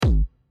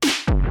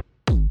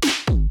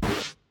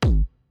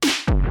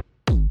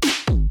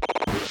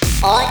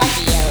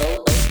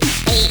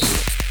Audio-based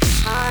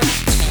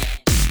content.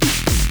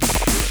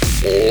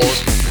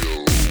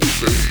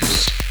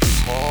 Audio-based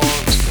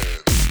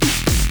content.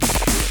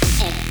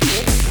 An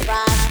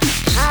improv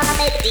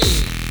comedy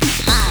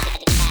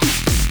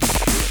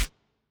podcast.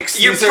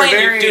 You're These are playing,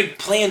 very- dude.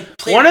 Playing.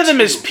 One of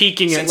them is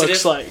peeking, it Sensitive?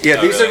 looks like. Yeah,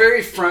 Oh, these really? are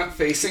very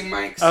front-facing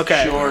mics.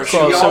 Okay, Sure,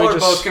 cool. Y'all So we are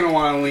just, both gonna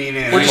want to lean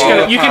in. we're just I'll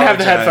gonna. You can have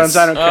the apologize. headphones.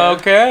 I don't care.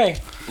 Okay.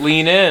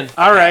 Lean in.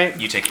 All right.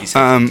 You take these.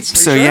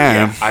 So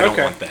yeah, I don't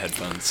Okay. want the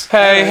headphones.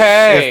 Hey,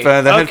 hey. if the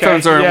Okay,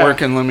 headphones aren't yeah.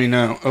 working, let me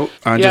know. Oh,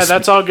 I Yeah, just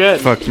that's all good.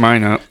 fucked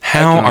mine up.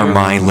 How are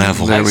my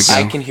levels? There we go.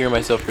 I can hear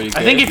myself pretty good.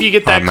 I think if you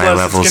get that Are my close,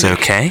 levels it's gonna,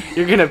 okay?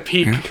 You're gonna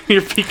peak.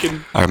 You're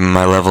peaking. Are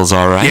my levels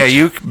all right? Yeah,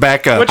 you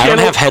back up. What I don't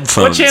channel- have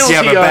headphones. What channel Yeah,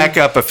 is but he on? back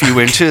up a few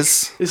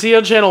inches. Is he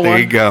on channel There one?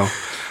 you go.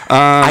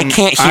 I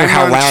can't hear I'm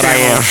how on loud I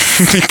channel- am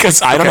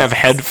because I don't have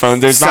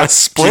headphones. There's not a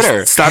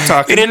splitter. Just stop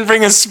talking. They didn't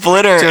bring a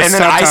splitter, Just and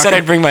then stop I said talking.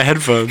 I'd bring my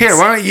headphones. Here,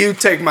 why don't you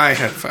take my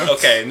headphones?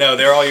 Okay, no,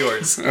 they're all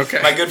yours. Okay.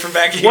 Am I good from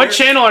back here? What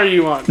channel are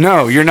you on?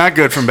 No, you're not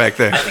good from back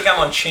there. I think I'm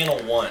on channel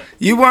 1.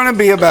 You want to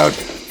be about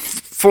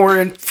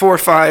 4 or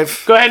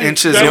 5 Go ahead and-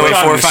 inches go You know ahead away what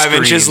and from 4 or the 5 screen.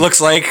 inches looks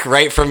like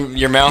right from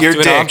your mouth Your to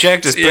an dick.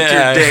 object? Just put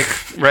your dick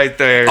right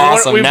there.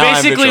 Awesome. We now I'm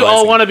basically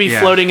all visualizing. want to be Yeah.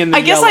 floating in the I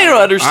guess yellow. I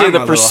don't understand I'm the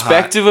a little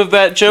perspective of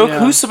that joke.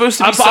 Yeah. Who's supposed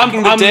to be I'm-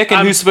 sucking the I'm- dick and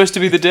I'm- who's supposed to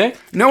be the dick?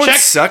 No one's Check.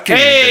 sucking.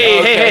 Hey,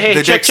 it. hey, hey, hey,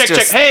 The check, dick's check, check.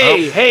 just-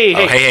 Hey, hey, Oh,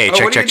 hey. hey, Oh,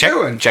 check, what are check, you check.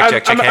 doing? Check,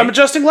 check, check. I'm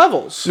adjusting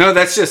levels. No,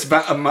 that's just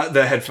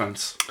the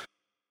headphones.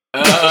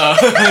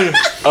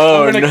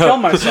 Oh, I'm gonna kill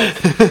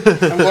myself.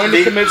 I'm going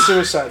to commit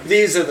suicide.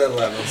 These are the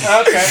levels.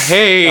 Okay.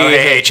 Hey. Oh,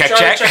 hey, check,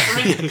 Charlie, check. check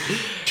for me.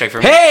 Check for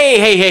me. Hey,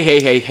 hey, hey, hey,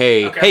 hey,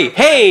 hey. Okay. Hey,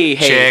 hey,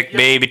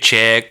 hey.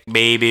 Check,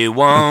 baby.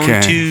 1,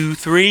 Okay. 2,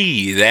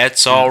 3.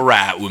 That's all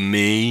right with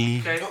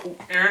me. Okay,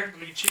 Aaron, let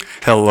me cheat.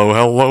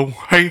 Hello.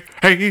 Hey.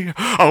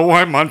 Oh,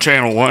 I'm on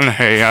channel 1.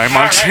 Hey, I'm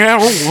on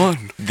channel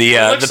 1. The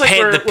looks the like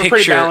paint, we're the pretty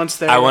picture balanced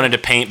there. I wanted to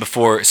paint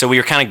before, so we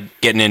were kind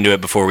of getting into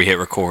it before we hit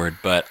record.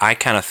 But I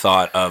kind of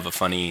thought of a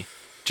funny,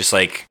 just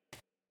like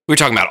we were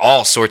talking about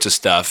all sorts of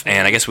stuff,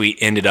 and I guess we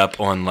ended up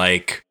on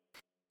like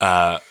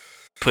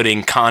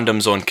putting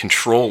condoms on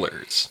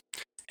controllers,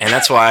 and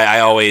that's why I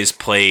always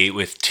play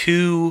with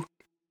two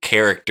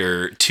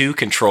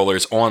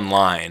controllers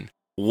online.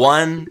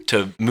 One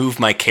to move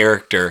my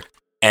character,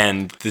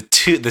 and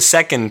the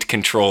second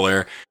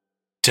controller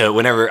to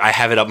whenever I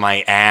have it up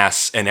my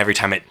ass, and every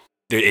time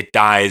it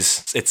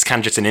dies, it's kind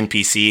of just an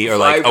NPC or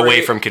like Vibrate.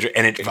 away from control,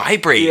 and it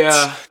vibrates.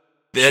 Yeah.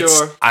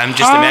 Sure. I'm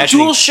just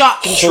imagining Dual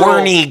shot control.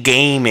 horny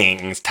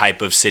gaming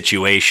type of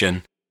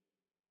situation.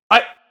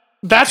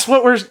 That's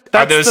what we're. Are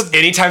That's those the.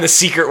 anytime the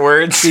secret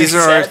words These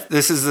are are. said,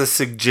 This is a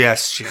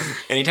suggestion.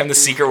 anytime the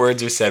secret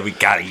words are said, we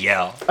gotta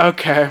yell.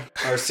 Okay.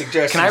 Our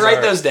suggestions. Can I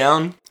write those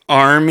down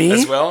Army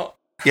as well?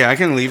 Yeah, I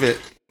can leave it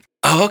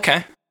Oh,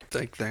 okay.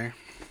 like there.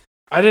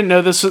 I didn't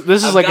know this.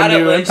 This is I've like a got it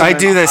new. linked. I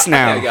do this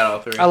now. I got all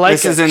three. I like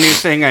This it. is a new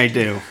thing I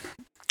do.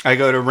 I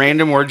go to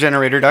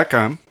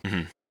randomwordgenerator.com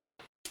Mhm.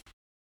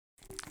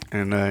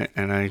 and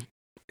I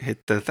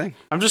hit the thing.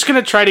 I'm just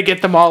gonna try to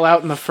get them all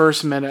out in the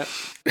first minute.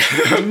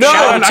 Shout I'm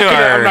out not to gonna.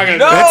 our I'm not gonna.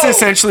 No! That's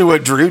essentially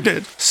what Drew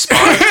did.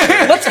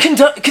 Let's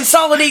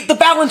consolidate the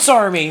balance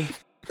army.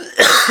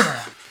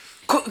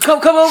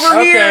 Come over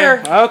Okay.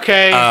 here.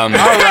 Okay. All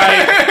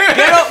right.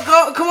 Get up.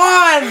 Go. Come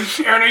on.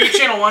 Aaron, are you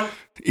channel 1?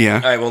 Yeah.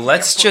 All right. Well,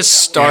 let's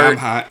just Yeah, I'm start.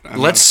 hot.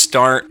 Let's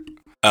start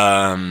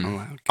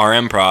our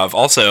improv.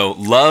 Also,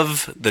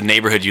 love the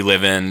neighborhood you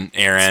live in,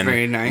 Aaron. It's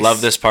very nice. Love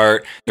this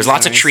part. There's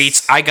lots of Nice.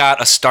 treats. I got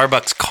a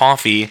Starbucks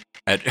coffee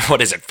at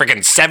what is it?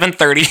 Freaking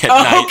 7:30 at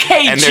night.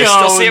 Okay, and they're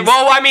still saying, Jones.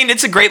 well, I mean,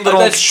 it's a great little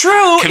That's true.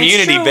 It's true.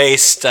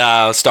 community-based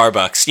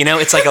Starbucks. You know,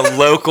 it's like a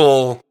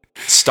local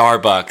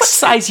Starbucks. What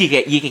size you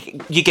get?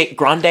 You get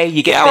grande.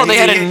 You get. Yeah, well, they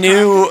had a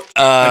new,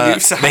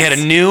 size? they had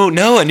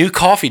a new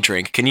coffee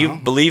drink. Can you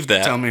believe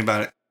that? Tell me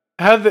about it.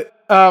 How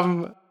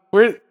the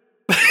where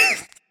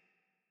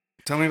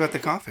Tell me about the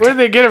coffee. where did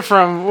they get it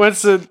from?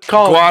 What's it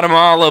called?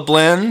 Guatemala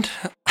blend.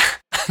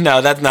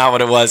 No, that's not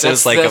what it was. It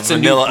was like a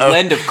vanilla new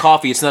blend of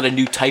coffee. It's not a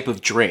new type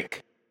of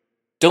drink.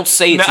 Don't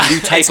say it's a new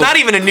type it's of. not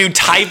even a new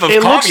type of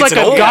It coffee. looks like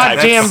it's an a old type of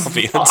goddamn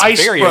coffee. It's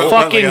ice very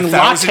fucking old. like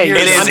 1,000 latte.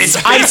 years It is. old. It's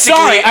I'm basically-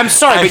 sorry. I'm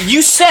sorry, but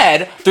you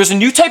said there's a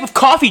new type of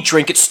coffee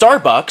drink at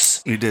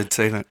Starbucks, You did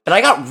say that. and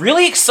I got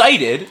really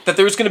excited that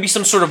there was going to be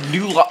some sort of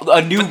new there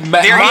is-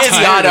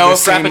 macchiato The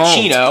same old.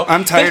 frappuccino.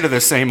 I'm tired of the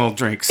same old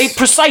drinks.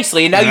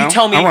 Precisely, and now you know?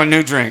 tell me. I want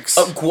new drinks.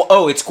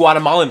 It's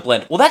Guatemalan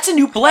blend. Well, that's a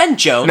new blend,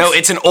 Jones. No,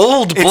 it's an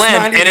old It's blend,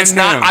 not and even it's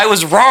not. new. I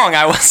was wrong.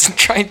 I wasn't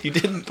trying. You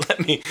didn't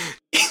let me.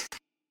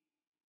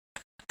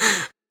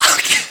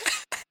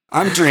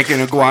 I'm drinking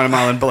a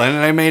Guatemalan blend,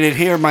 and I made it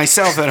here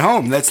myself at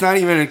home. That's not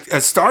even a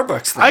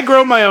Starbucks thing. I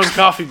grow my own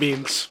coffee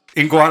beans.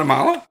 In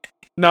Guatemala?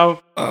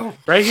 No, Oh.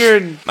 right here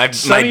in My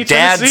sunny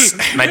dad's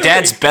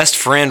Tennessee. best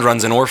friend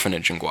runs an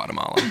orphanage in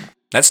Guatemala.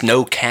 That's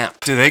no cap.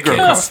 Do they grow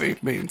Yes. coffee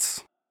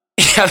beans?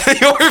 Yeah,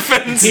 the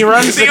orphans. He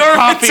runs the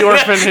coffee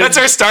orphanage. That's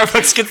where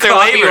Starbucks gets their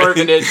Coffee labor.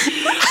 orphanage.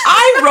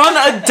 I run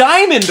a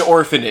diamond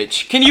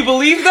orphanage. Can you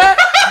believe that?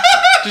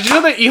 Did you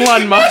know that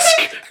Elon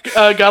Musk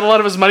got a lot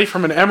of his money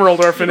from an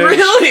Emerald Orphanage.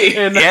 Really?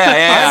 And,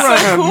 Yeah.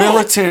 I run a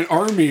militant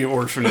army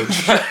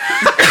orphanage.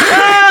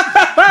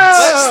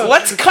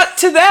 Let's cut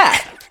to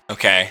that.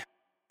 Okay.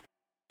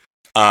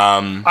 I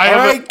All have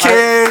right,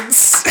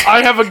 kids.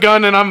 I have a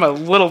gun and I'm a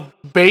little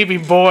baby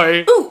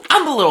boy. Ooh,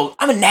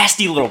 I'm a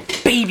nasty little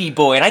baby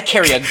boy, and I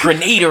carry a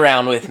grenade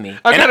around with me.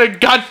 I got a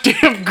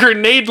goddamn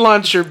grenade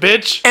launcher,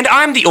 bitch. And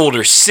I'm the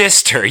older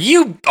sister.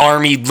 You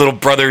army little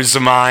brothers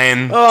of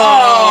mine.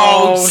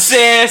 Oh,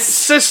 sis.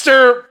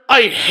 Sister,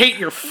 I hate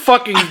your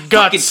fucking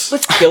guts.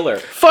 Let's kill her.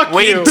 Fuck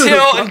Wait you.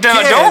 till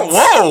don't.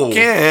 Whoa.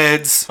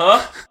 Kids.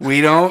 Huh?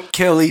 We don't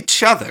kill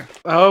each other.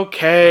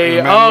 Okay.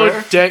 Remember?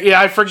 Oh, yeah,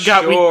 I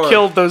forgot Sure. we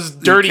killed those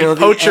dirty Kill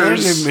the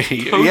poachers.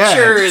 enemy. Poachers.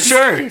 Yeah,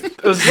 sure.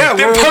 Yeah,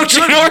 They're we're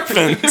poaching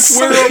orphans.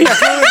 We're a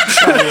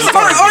good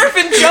Our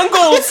orphan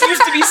jungles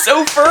used to be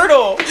so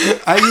fertile.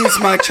 I use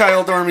my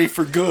child army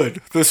for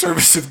good, the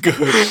service of good.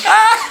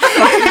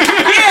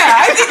 Yeah,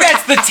 I think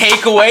that's the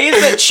takeaway,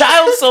 is that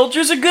child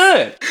soldiers are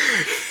good.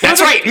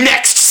 That's right.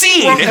 Next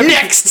scene.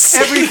 Next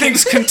scene.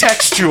 Everything's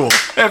contextual.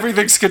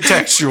 Everything's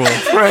contextual,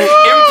 right?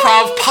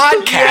 Improv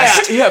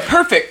podcast. Yeah,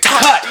 perfect.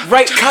 Cut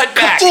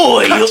back.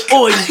 Oi,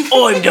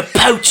 I'm the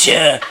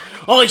poacher.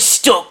 I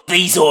stock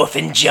these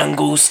orphan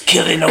jungles,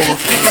 killing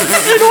orphans.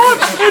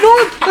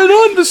 And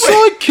I'm the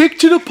sidekick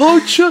to the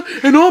poacher,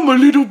 and I'm a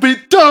little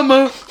bit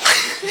dumber.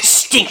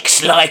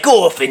 Stinks like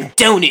orphan,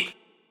 don't it,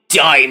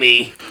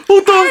 Dimey?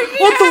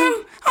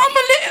 I'm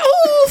a little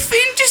orphan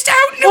just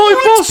out in the Oi,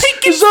 boss,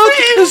 is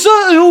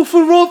that an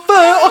orphan right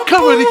there? I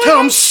can't really tell,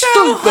 I'm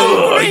stupid.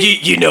 Oh,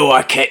 you know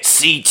I can't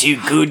see too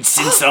good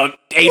since I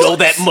ate all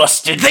that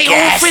mustard The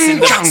gas. orphan in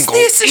the- jungle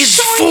is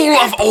full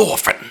of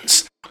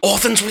orphans.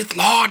 Orphans with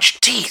large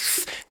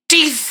teeth.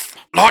 Teeth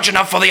large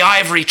enough for the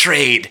ivory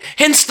trade.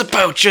 Hence the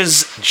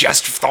poachers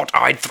just thought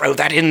I'd throw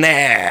that in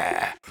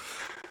there.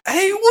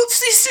 Hey, what's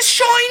this, a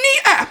shiny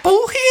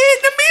apple here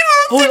in the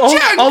middle of the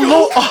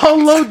jungle?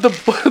 I'll load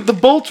the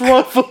bolt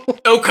rifle.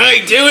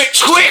 Okay, do it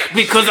quick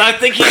because I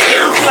think he's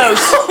getting close.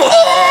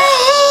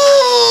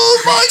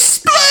 Oh, my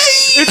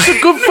spleen! It's a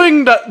good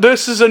thing that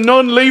this is a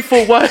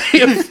non-lethal way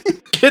of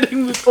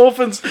getting the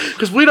orphans,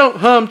 because we don't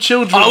harm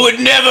children. I would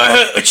never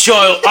hurt a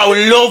child. I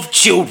would love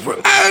children.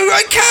 Oh,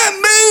 I can't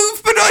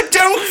move, but I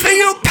don't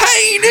feel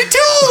pain at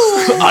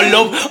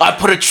all. I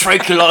put a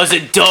tranquilizer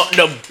dart in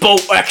a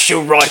bolt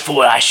action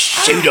rifle and I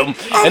shoot them,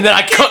 and then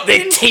I cut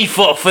their teeth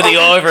off for the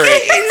ivory.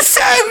 Getting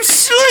so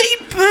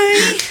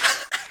sleepy.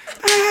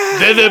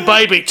 They're their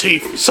baby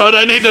teeth, so I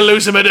don't need to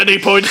lose them at any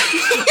point.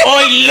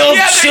 I love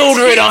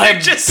children. I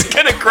am just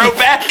gonna grow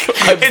back.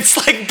 It's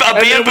like a And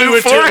then bamboo we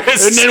return-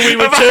 forest. and then we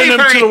of return them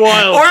to ivory the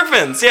wild.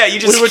 Orphans, yeah. You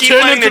just We keep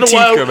return letting them their to the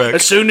teeth grow wild back.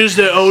 as soon as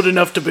they're old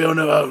enough to be on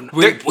their own.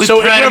 we So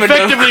put we're 'em in the-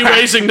 effectively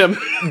raising them.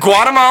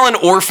 Guatemalan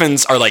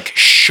orphans are like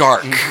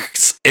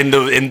sharks in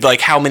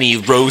like how many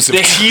rows of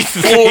teeth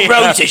they Four have.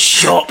 rows of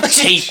sharp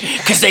teeth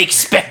because they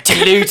expect to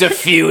lose a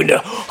few in the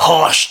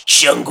harsh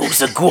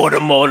jungles of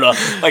Guatemala.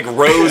 Like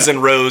rows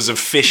and rows of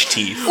fish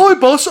teeth. Oi,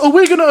 boss, are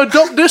we going to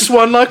adopt this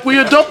one like we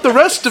adopt the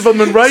rest of them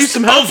and raise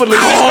them healthily?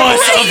 Of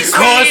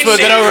course we're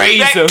gonna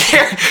raise them.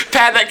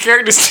 Pat, that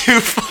character's too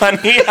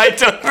funny. I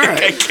don't think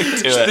I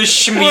can do it. The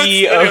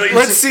shmee of...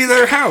 Let's see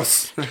their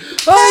house.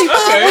 Hey,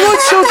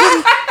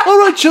 all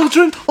right,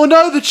 children. I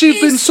know that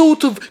you've been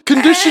sort of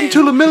conditioned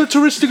to a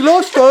militaristic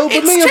lifestyle,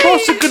 but me and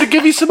boss are going to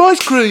give you some ice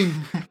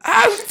cream.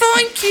 Oh,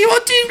 thank you. I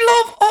do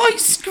love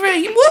ice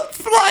cream. What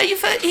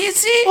flavour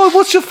is it? Oh,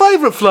 what's your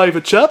favourite flavour,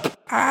 chap?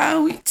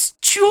 Oh, it's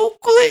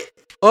chocolate.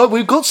 Oh,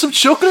 we've got some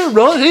chocolate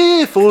right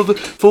here for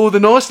the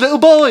nice little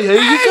boy. Here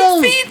you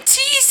go.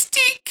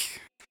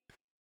 Fantastic.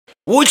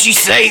 What'd you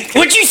say?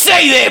 What'd you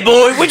say there,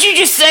 boy? What'd you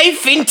just say?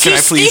 Can I please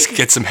Fantastic?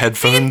 get some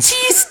headphones?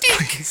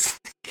 Fantastic.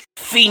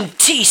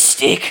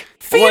 Fantastic.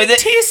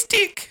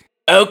 Fantastic.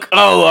 Oh,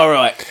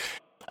 alright.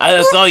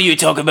 I thought you were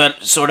talking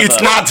about sort of It's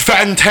a... not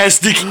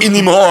fantastic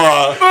anymore.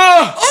 Oh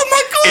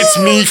my god. It's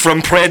me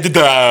from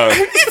Predator.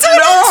 It's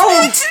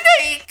Arnold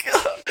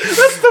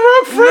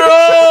Schwarzenegger.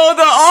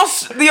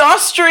 No, the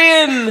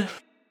Austrian!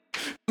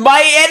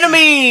 My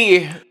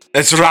enemy!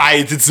 That's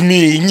right, it's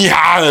me.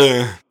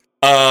 Yeah.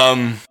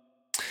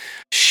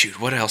 Shoot,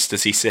 what else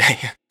does he say?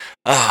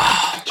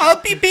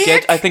 I'll be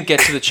back. I think get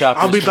to the chopper.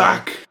 I'll be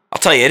back. I'll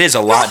tell you, it is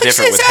a lot Oh,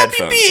 different with says I'll be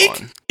headphones big.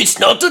 on. It's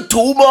not a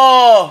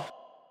tumor.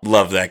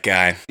 Love that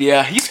guy.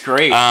 Yeah, he's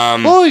great.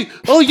 Oi,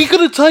 you're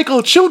going to take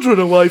our children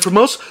away from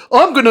us?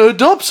 I'm going to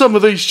adopt some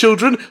of these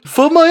children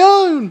for my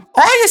own.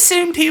 I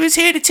assumed he was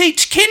here to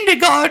teach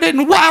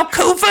kindergarten while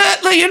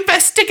covertly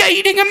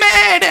investigating a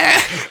murder.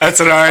 That's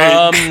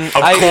right.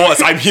 Of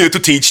course, I'm here to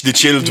teach the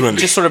children.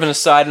 Just sort of an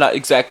aside, not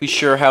exactly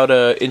sure how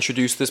to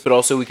introduce this, but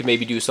also we could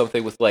maybe do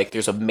something with like,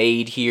 there's a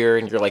maid here,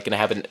 and you're like going to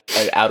have an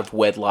out of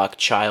wedlock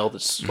child.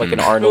 It's like an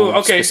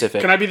Arnold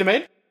specific. Can I be the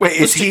maid? Wait,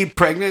 is he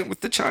pregnant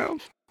with the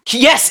child?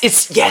 Yes,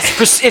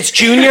 it's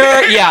Junior.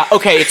 Yeah,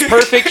 okay, it's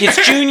perfect. It's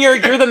Junior.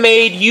 You're the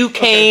maid. You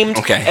came.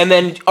 Okay. And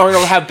then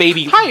Arnold have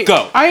baby. Hi,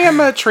 Go. I am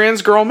a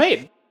trans girl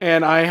maid.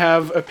 and I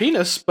have a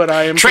penis, but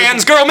I am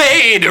Trans girl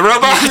made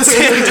robots.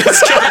 trans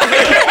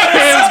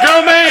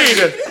girl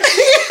made.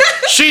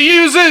 She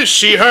uses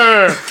she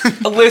her.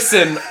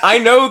 Listen, I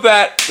know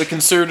that the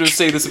conservatives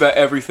say this about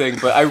everything,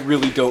 but I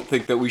really don't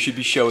think that we should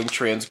be showing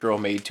trans girl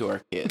made to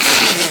our kids.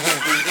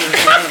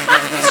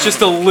 It's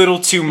just a little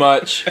too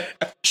much.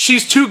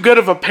 She's too good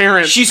of a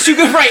parent. She's too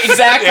good, right?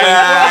 Exactly.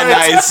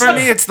 Nice. For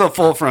me, it's the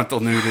full frontal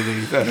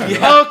nudity.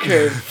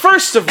 Okay,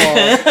 first of all,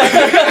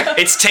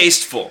 It's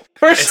tasteful.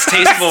 First- It's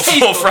tasteful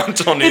full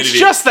frontal nudity. it's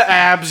just the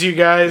abs, you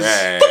guys.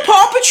 The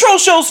Paw Patrol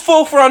show's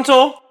full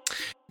frontal.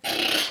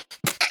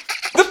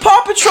 The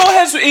Paw Patrol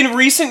has, in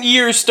recent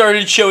years,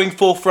 started showing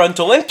full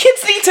frontal, and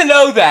kids need to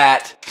know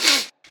that.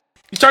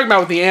 You're talking about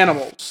with the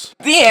animals.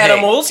 The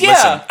animals, Hey, yeah.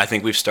 Listen, I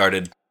think we've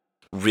started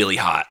really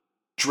hot.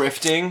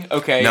 Drifting,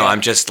 okay. No, yeah.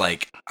 I'm just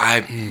like,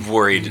 I'm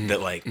worried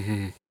that like,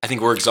 I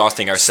think we're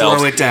exhausting ourselves.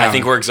 Slow it down. I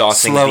think we're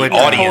exhausting Slow the it down.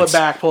 audience.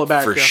 Pull it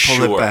back. For yeah.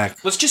 sure. Pull it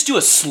back. Let's just do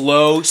a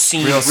slow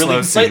scene. Real slow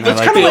really, scene. Let's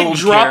I kind of build like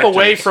drop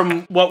away characters.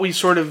 from what we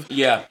sort of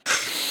Yeah.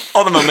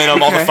 All the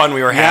momentum, all the Okay. fun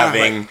we were Yeah.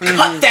 having.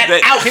 Cut that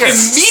out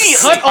immediately.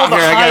 cut all the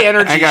Here, high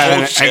energy. I got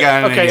bullshit. it. I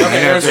got it. Okay,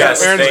 Aaron's got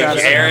it. Aaron's Thank got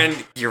you. it. Aaron,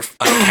 you're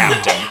a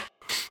captain.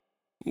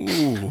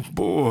 Ooh,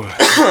 boy.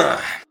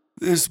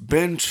 This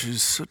bench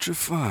is such a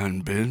fine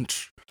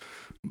bench.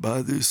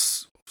 By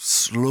this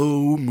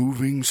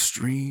slow-moving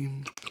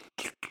stream.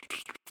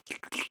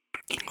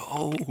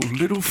 Oh,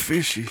 little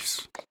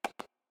fishies.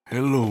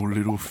 Hello,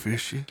 little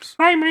fishies.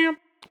 Hey, man.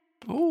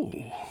 Oh,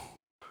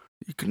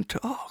 you can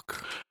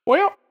talk.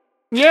 Well,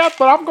 yeah,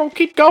 but I'm gonna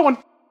keep going.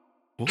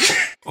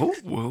 Oh,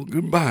 well,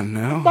 goodbye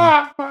now.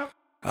 Bye.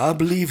 I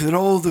believe that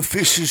all the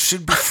fishes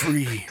should be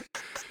free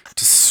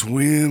to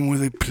swim where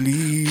they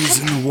please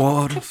in the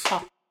waters.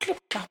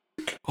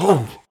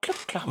 Oh,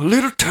 a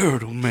little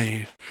turtle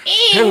man.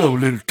 Hello,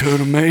 little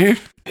turtle man.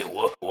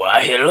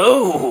 Why,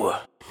 hello.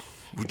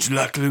 Would you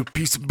like a little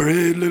piece of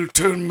bread, little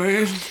turtle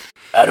man?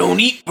 I don't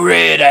eat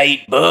bread, I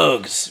eat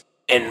bugs.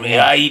 And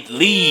I eat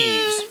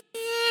leaves.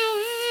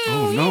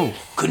 Oh, no.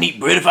 Couldn't eat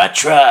bread if I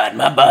tried.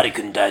 My body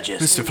couldn't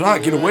digest Mr. it. Fly,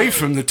 get away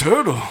from the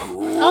turtle.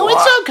 Oh,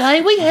 it's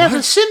okay. We have a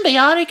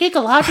symbiotic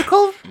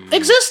ecological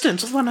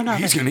existence with one another.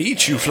 He's gonna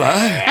eat you,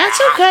 Fly.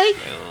 That's okay.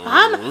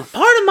 I'm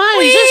part of my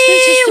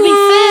existence is to be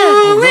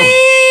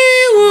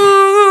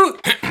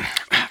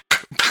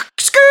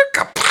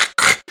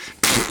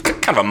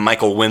Kind of a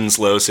Michael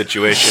Winslow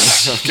situation.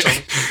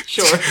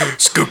 Sure.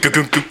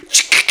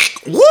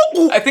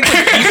 I think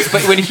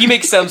but when he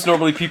makes sounds,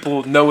 normally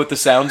people know what the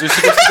sounds are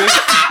supposed to be.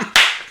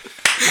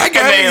 I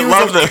got They it.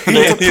 love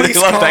they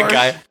love that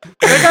guy.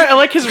 That guy, I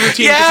like his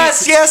routine.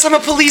 Yes, I'm a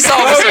police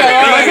officer.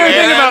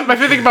 My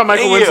favorite thing about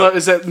Michael Thank you. Winslow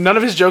is that none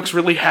of his jokes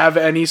really have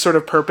any sort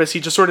of purpose. He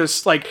just sort of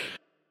like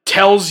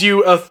tells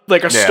you a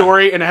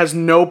story and it has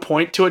no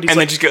point to it. He's And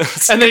like, then just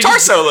goes, and then he guitar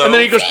just- solo. and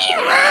then he goes,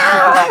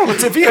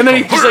 and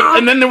then he's like,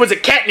 and then there was a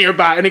cat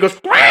nearby, and he goes,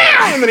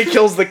 and then he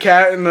kills the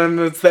cat, and then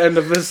it's the end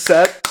of his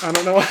set. I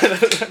don't know.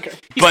 Okay.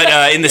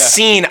 But in the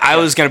scene, I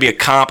was going to be a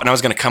cop, and I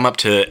was going to come up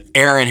to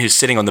Aaron, who's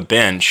sitting on the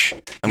bench.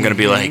 I'm going to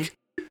be like,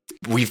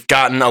 we've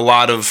gotten a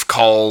lot of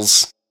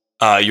calls.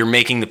 You're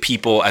making the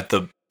people at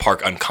the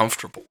park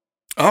uncomfortable.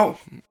 Oh,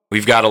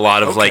 We've got a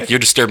lot of, like, you're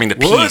disturbing the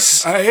what?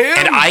 peace. I am.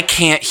 And I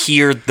can't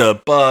hear the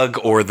bug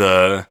or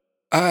the...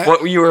 I-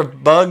 What, you were a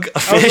bug? A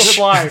I was a fish?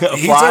 fly. A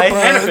He's fly? a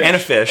bug. And a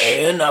fish.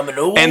 And I'm an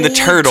old And the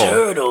turtle.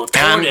 turtle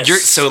You're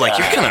so, like,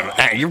 you're kind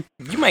of...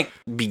 you might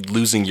be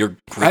losing your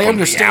grip I on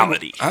understand.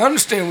 reality. I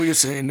understand what you're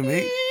saying to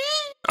me.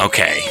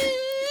 Okay.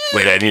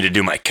 Wait, I need to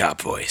do my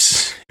cop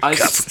voice.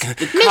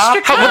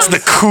 Mr. What's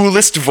the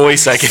coolest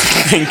voice I can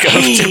think of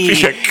to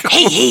be a cop?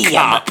 Hey,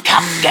 I'm a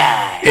cop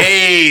guy.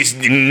 Hey,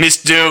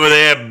 mister over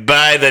there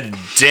by the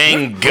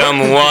dang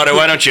gum water,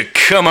 why don't you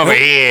come over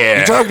here?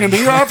 You talking to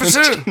me,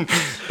 officer?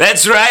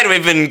 That's right,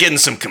 we've been getting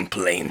some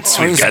complaints.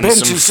 Oh, We've this gotten bench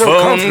some is so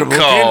phone comfortable.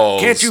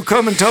 calls. Can't you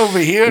come and over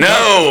here?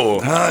 No!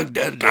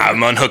 Dad.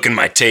 I'm unhooking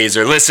my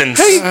taser. Listen,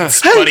 Hey,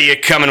 buddy, you're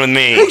coming with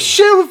me. Hey,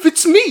 Sheriff,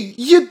 it's me,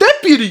 your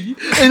deputy,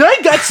 and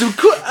I got some.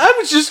 I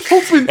was just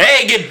hoping.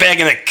 Hey, get back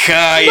in the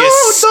car. You're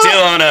No,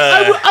 still on a...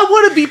 I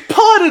want to be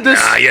part of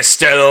this. You're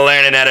still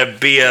learning how to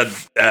be a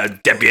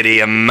deputy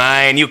of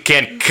mine. You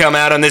can't come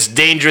out on this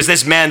dangerous.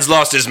 This man's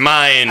lost his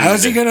mind.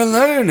 How's he gonna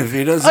learn if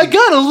he doesn't? I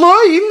got a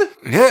line.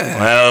 Yeah.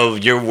 Well,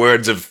 your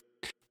words have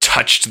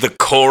touched the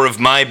core of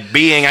my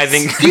being, I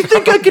think. Do you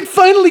think I could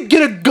finally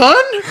get a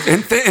gun?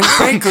 And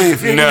frankly,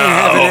 if you're No. gonna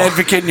have an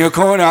advocate in your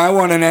corner, I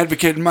want an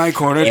advocate in my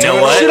corner. You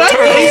know what? Should I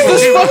tase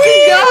this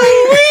fucking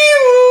guy?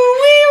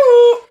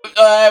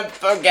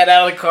 Get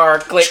out of the car.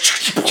 Click.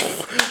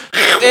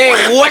 Hey,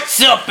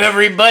 what's up,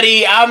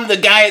 everybody? I'm the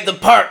guy at the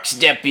parks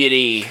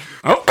deputy.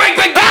 Oh, bang,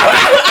 bang, bang,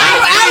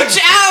 ouch,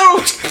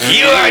 ouch!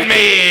 You heard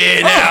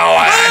me. Now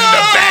I'm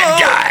the bad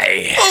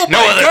guy. No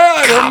other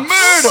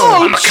cops.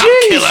 I'm a cop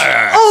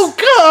killer. Oh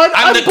God!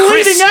 I'm the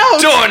bleeding Chris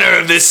out. Dorner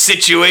of this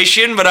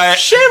situation, but I...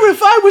 Sheriff,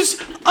 I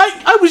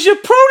was your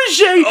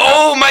protege.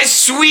 Oh, my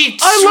sweet,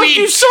 I sweet... loved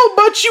you so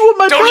much. You were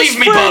my Don't best leave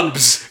me, friend.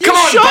 Bubs. You Come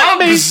on, shot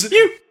Bubs. Me.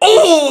 You.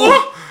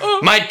 Oh!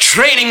 My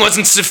training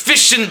wasn't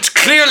sufficient.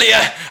 Clearly,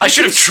 I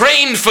should have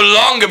trained for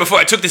longer before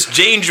I took this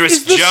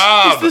dangerous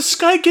job. Is the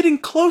sky getting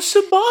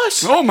closer,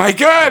 boss? Oh my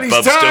God, he's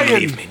Bubs, dying. don't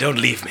leave me. Don't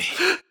leave me.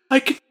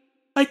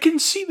 I can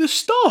see the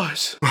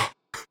stars.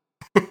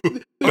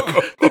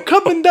 They're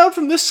coming down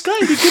from the sky.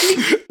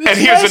 And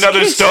here's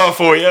another star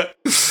for you.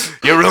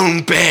 Your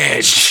own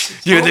badge.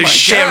 You're the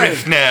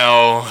sheriff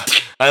now.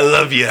 I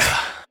love you.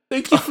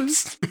 Thank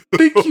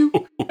you.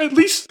 At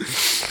least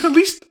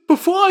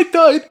before I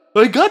died,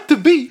 I got to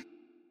be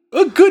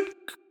a good.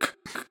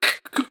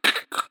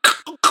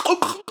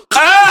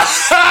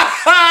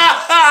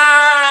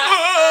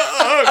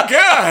 Oh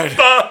God.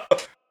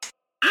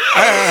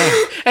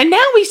 And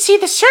now we see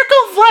the circle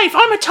of life.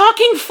 I'm a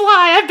talking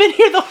fly. I've been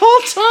here the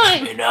whole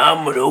time. And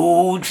I'm an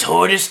old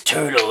tortoise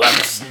turtle.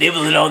 I'm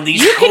sniveling on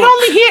these You can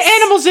only hear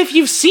animals if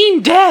you've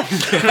seen death.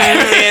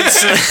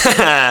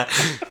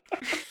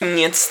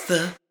 It's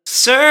the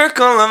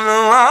circle of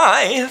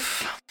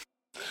life.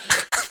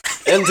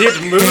 And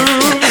it moves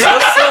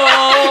us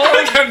all.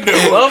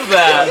 Love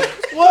that.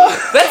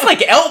 That's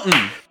like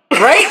Elton,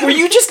 right? Were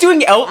you just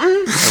doing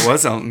Elton? It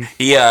was Elton.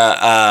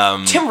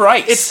 Yeah, Tim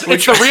Rice.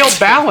 It's the real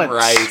balance.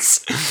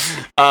 Rice.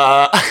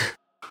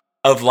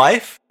 Of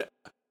life?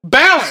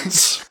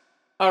 Balance.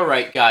 All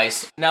right,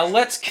 guys. Now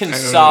let's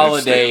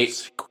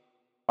consolidate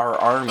our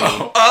army.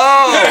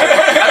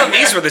 I thought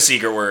these were the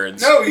secret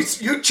words. No,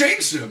 you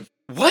changed him.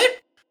 What?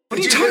 What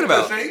are you talking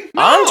about?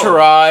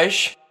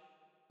 Entourage.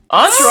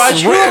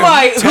 Entourage? Who am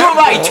I?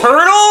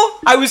 Turtle?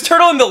 I was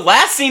Turtle in the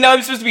last scene. Now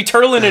I'm supposed to be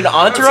Turtle in an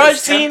Entourage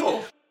scene?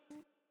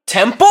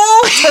 Temple?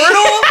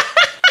 Turtle?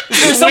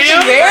 Is there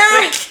something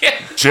there?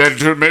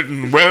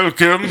 Gentlemen,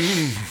 welcome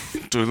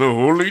to the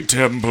holy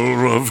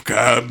temple of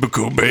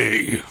Cabco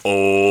Bay.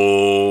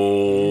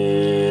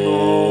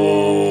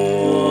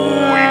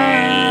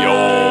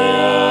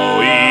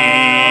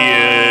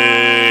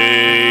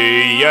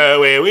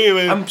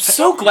 I'm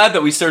so glad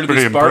that we started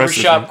Pretty this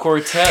barbershop impressive,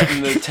 quartet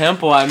in the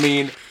temple. I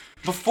mean,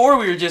 before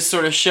we were just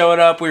sort of showing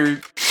up, we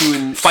were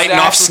doing Fighting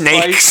off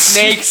sacrifice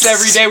snakes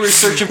every day. We were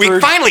searching for We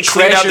finally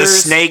cleaned out the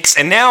treasures. snakes,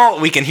 and now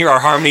we can hear our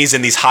harmonies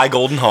in these high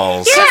golden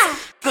halls. Yeah.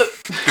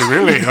 It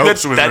really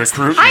helps with That's-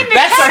 recruitment. I'm the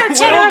That's our countertenor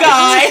little of the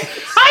guy. music.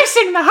 I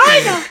sing the high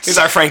notes. This is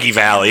our Frankie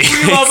Valley.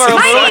 We love our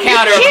My little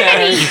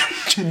name is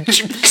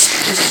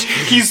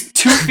countertenor. He's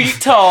 2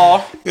 feet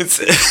tall. It's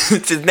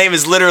his name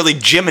is literally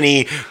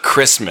Jiminy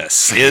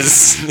Christmas.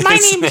 My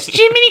name is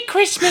Jiminy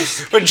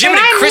Christmas. But Jiminy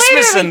and I'm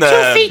Christmas literally and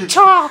the- 2 feet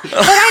tall, but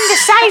I'm the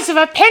size of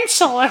a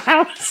pencil.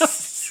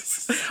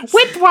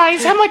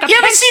 Width-wise, I'm like a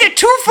pencil. a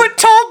 2-foot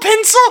tall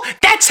pencil?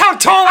 That's how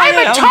tall I'm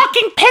a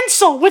talking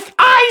pencil with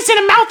eyes and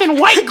a mouth and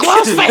white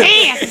gloves for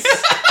hands.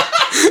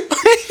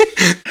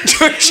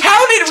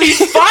 How did we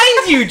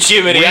find you,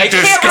 Jiminy? I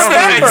can't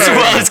remember.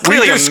 Well, it's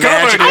clearly a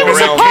magical I was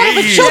a realm. part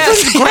of a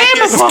children's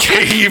grammar book.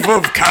 Cave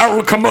of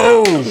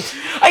Caracamo.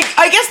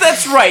 I guess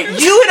that's right.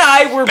 You and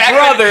I were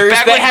brothers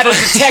back that when- had a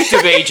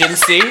detective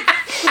agency,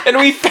 and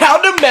we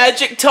found a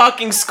magic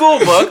talking school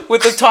book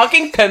with a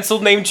talking pencil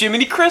named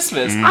Jiminy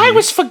Christmas. I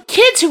was for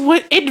kids who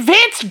were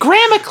advanced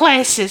grammar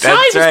classes. That's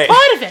I was right.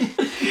 part of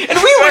it. And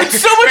we learned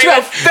so much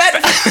about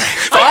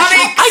phonics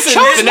I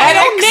chose and my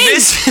own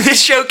phonetics. name.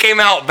 This show came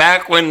out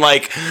back when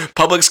like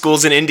public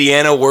schools in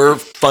Indiana were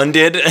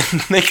funded,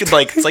 and they could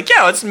it's like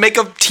let's make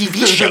a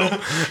TV show,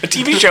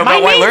 My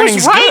about why name learning's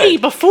was Righty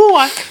good.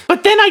 before,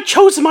 but then I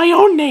chose my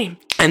own name.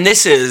 And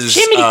this is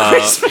Jiminy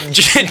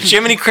Christmas.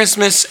 Jiminy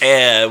Christmas.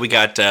 We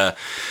got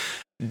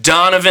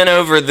Donovan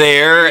over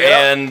there,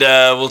 and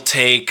we'll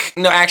take.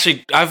 No,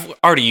 actually, I've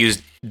already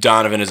used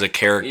Donovan as a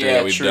character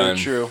that we've done.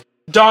 True.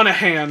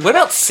 Donahan. What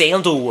about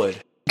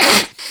Sandalwood?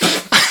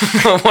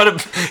 What a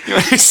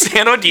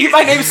Sandalwood?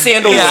 My name's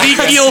Sandalwood.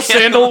 Ezekiel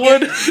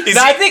Sandalwood. No,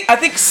 I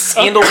think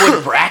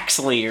Sandalwood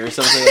Braxley or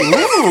something.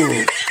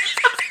 Ooh.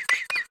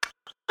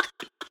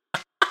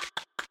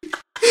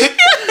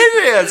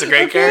 Yeah, that's a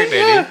great character,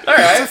 dude. All right.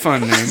 That's a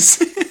fun name.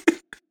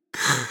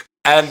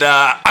 And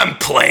I'm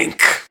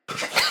Plank.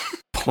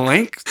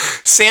 Plank?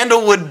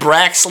 Sandalwood,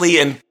 Braxley,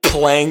 and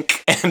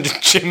Plank, and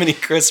Jiminy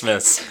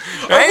Christmas.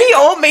 Are we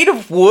all made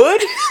of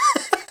wood?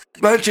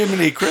 About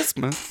Jiminy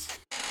Christmas.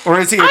 Or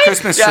is he a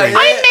Christmas tree? I'm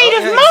made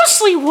of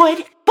mostly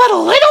wood, but a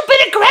little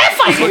bit of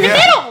graphite in the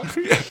middle.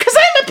 Because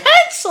I'm a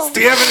pencil.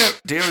 Do you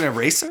have an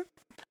eraser?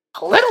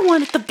 A little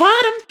one at the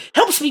bottom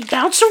helps me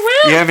bounce around.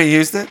 You haven't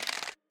used it?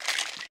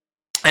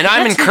 And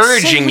I'm That's an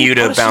encouraging insanely you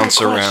to personal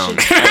bounce around.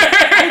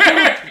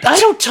 I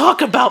don't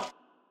talk about.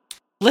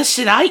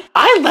 Listen, I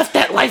left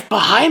that life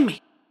behind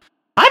me.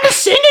 I'm a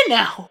singer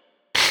now.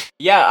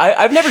 Yeah,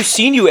 I've never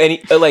seen you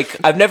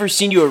I've never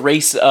seen you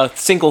erase a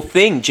single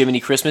thing, Jiminy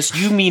Christmas.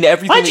 You mean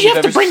everything. Why'd that you you've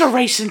have to ever bring a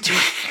race into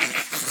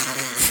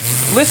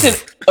it? Listen,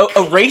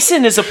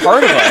 erasing is a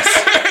part of us.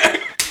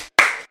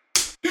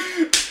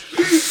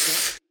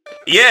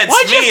 Yeah, it's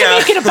Why'd you me.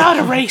 have to make it about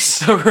a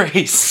race?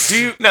 Erase.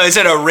 No, is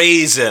it a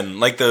raisin?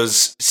 Like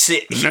those.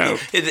 No.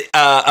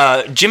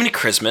 Jiminy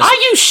Christmas.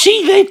 I use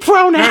she, they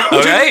pronoun.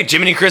 Okay,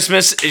 Jiminy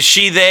Christmas. Is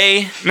she,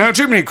 they? Now,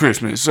 Jiminy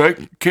Christmas, I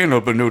can't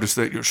help but notice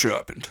that you're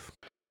sharpened.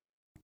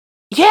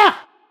 Yeah,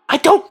 I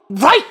don't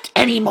write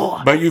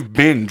anymore. But you've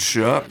been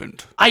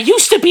sharpened. I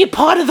used to be a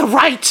part of the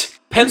right.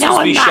 Pencils now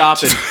I'm be not.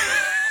 sharpened.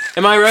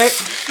 Am I right?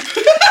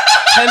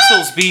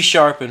 Pencils be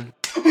sharpened.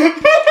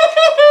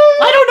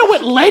 I don't know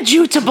what led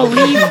you to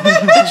believe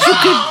that you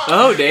could.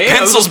 Oh, damn.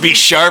 Pencils be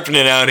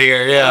sharpening out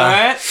here. Yeah. All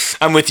right.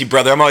 I'm with you,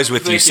 brother. I'm always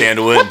with you,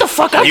 Sandalwood. What the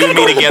fuck? I You gotta and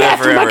go me to the together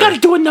bathroom. forever. I gotta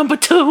do a number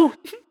 2.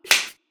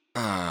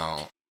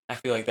 Oh. I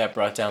feel like that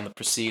brought down the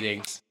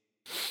proceedings.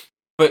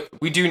 But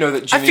we do know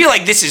that I Jiminy... feel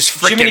like this is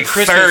Jiminy freaking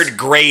Christmas- 3rd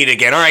grade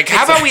again. All right,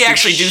 how about we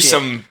actually do shit.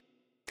 some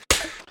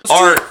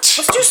art?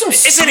 Let's do some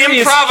It's an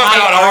serious improv about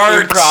high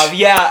art. Improv.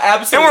 Yeah,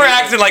 And absolutely. we're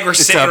acting like we're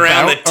sitting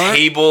around the about art?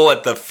 table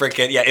at the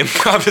freaking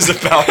improv is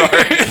about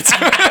art.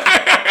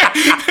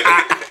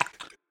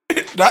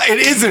 It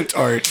isn't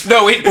art.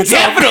 No, it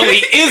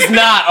definitely is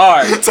not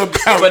art. It's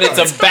about but it's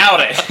art. about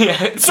it.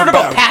 It's sort of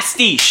about a it.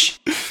 pastiche.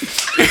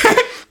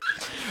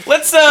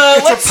 Let's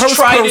It's a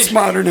try to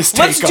postmodernist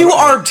let's take do on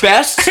our art.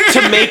 best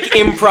to make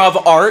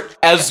improv art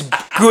as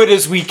good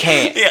as we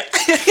can. Yeah.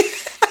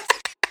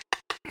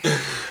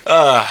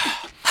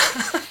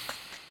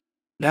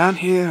 Down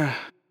here,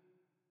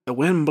 the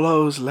wind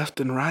blows left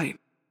and right,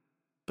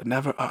 but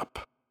never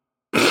up.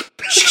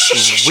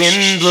 The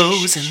wind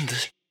blows and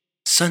the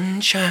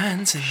sun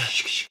shines and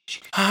the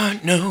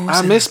heart knows.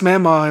 I miss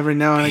Mama every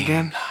now and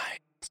again,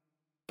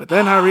 but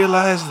then I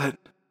realize that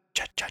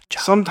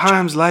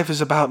sometimes life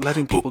is about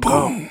letting people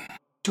go.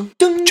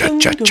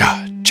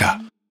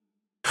 Cha-cha-cha-cha.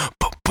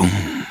 Boom,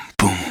 boom,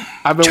 boom.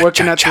 I've been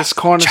working at Cha-cha-cha-cha. this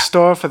corner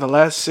store for the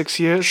last 6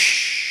 years,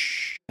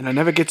 and it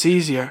never gets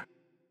easier.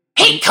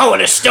 Hey,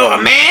 corner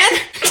store man!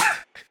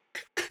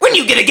 When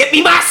you gonna get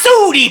me my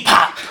sooty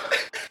pop?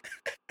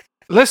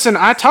 Listen,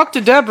 I talked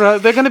to Deborah.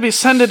 They're going to be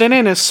sending it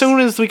in as soon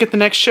as we get the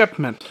next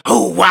shipment.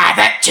 Oh, why,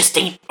 that just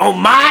ain't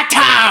on my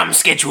time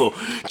schedule.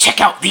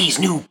 Check out these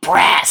new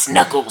brass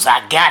knuckles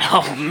I got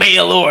on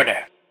mail order.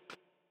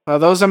 Well,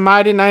 those are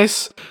mighty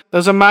nice.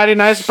 Those are mighty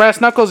nice brass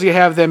knuckles you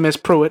have there, Miss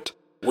Pruitt.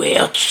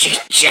 Well,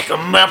 just check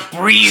 'em up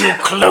real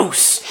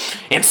close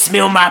and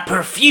smell my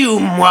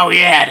perfume while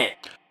you're at it.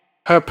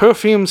 Her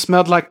perfume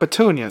smelled like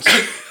petunias.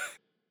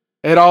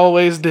 It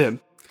always did.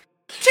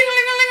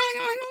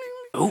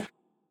 Oh,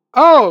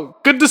 Oh,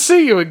 good to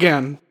see you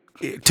again.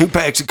 2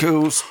 packs of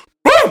cools.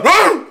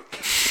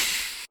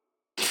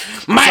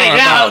 mighty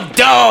loud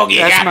dog you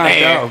That's got my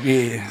there. dog,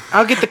 yeah.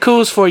 I'll get the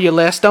cools for you,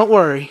 Les. Don't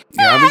worry.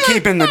 Yeah, I've been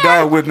keeping the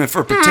dog with me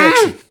for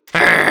protection.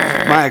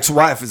 My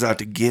ex-wife is out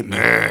to get me.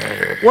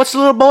 What's the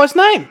little boy's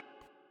name?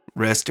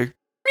 Rester.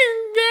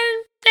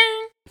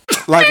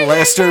 Like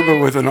Lester, but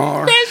with an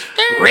R.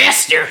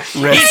 Rester.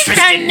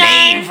 Interesting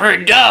name for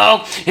a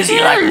dog. Is he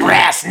like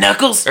brass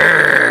knuckles? No,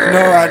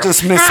 I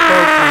just misspoke when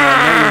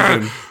I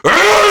named him.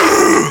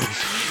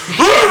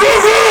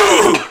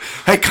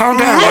 Hey, calm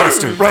down,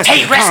 Lester. Rester,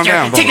 Hey, calm Rester,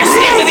 down, take a boy.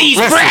 sniff of these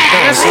Rester,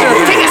 brass.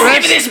 Rester, Take a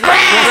sniff of this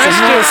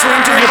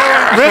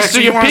brass. Rester,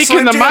 you're you want a peeking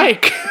Slim the Jim?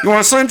 mic. You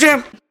want a Slim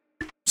Jim?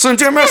 Slim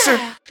Jim, Rester?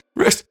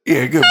 Rester?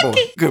 Yeah, good boy.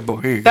 Good boy.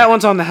 Here you go. That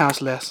one's on the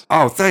house, Les.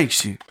 Oh,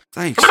 thanks you.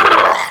 Thanks you.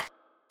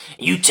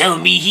 You tell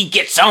me he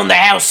gets on the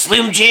house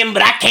Slim Jim,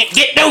 but I can't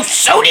get no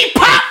sody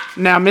pop.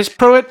 Now, Miss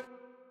Pruitt,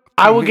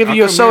 I will give I'll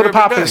you a come soda here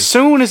every pop day. as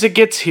soon as it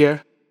gets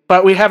here.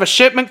 But we have a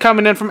shipment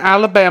coming in from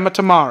Alabama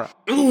tomorrow.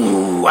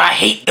 Ooh, I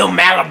hate them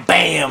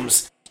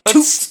Alabams.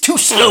 Too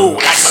slow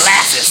like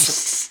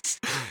molasses.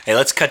 Hey,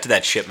 let's cut to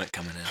that shipment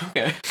coming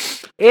in.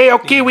 Hey,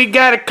 okay, we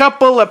got a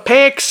couple of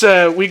packs.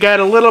 We got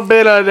a little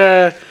bit of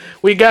the.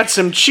 We got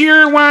some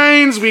cheer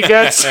wines. We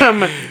got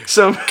some.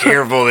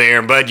 Careful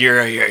there, bud.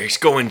 You're it's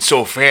going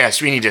so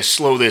fast. We need to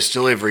slow this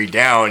delivery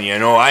down. You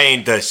know, I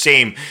ain't the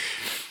same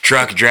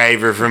truck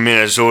driver from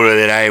Minnesota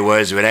that I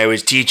was, but I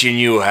was teaching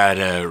you how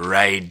to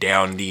ride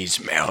down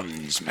these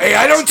mountains. Hey,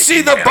 I don't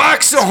see the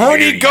box of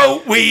horny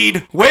goat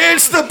weed.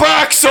 Where's the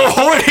box of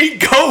horny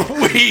goat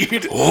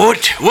weed?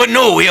 What? What?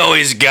 No, we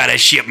always got a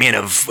shipment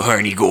of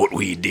horny goat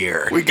weed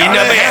there. We gotta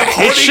have It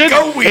horny should.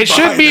 goat weed. It should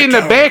behind be in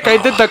the counter. back. I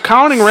did the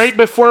counting right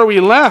before we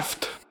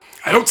left.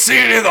 I don't see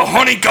any of the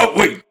horny goat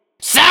weed.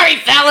 Sorry,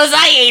 fellas,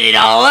 I ate it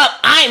all up.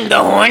 I'm the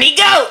horny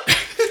goat.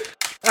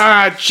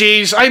 Ah,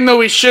 jeez. I knew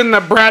we shouldn't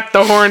have brought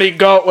the horny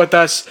goat with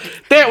us.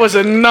 That was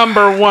a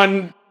number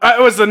one. It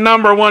was the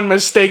number one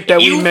mistake that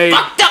You we made.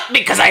 fucked up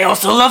because I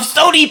also love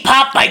sody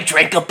pop. I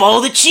drank up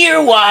all the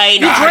cheer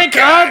wine. You drank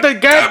all the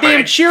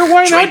goddamn cheer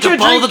wine? How'd Drank you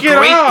up all the drink it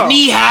grape all?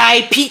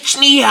 knee-high, peach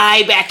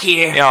knee-high back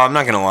here. Yeah, I'm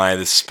not gonna lie.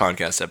 This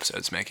podcast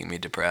episode's making me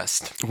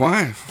depressed.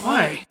 Why?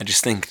 Why? I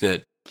just think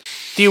that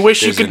Do you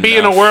wish you There's could be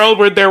in a enough. world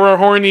where there were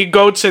horny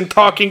goats and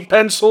talking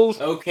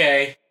pencils?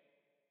 Okay.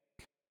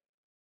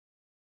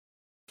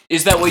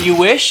 Is that what you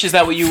wish? Is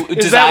that what you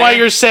Is that why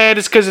you're sad?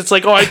 It's because it's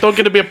like, oh, I don't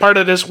get to be a part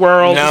of this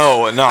world.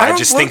 no. I don't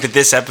just think that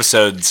this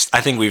episode's.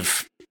 I think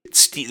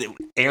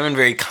Aaron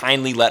very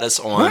kindly let us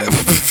on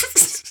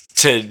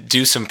to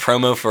do some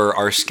promo for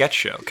our sketch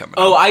show coming.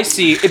 Oh, up. I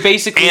see. It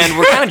basically. And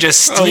we're kind of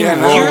just yeah,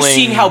 steamrolling. You're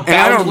seeing how And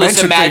I don't boundless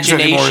mention things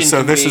imagination anymore, so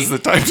can this be. is the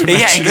time to Yeah,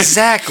 mention it.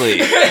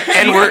 exactly.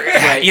 And we're,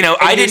 Right. you know,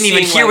 And I you're didn't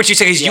even seeing, hear like- what you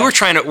said because yeah. you were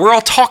trying to. We're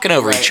all talking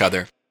over Right. each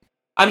other.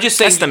 I'm just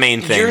saying That's the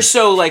main thing. You're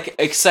so like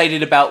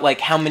excited about like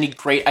how many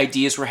great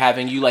ideas we're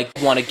having. You like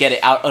want to get it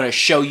out on a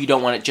show. You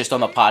don't want it just on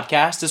the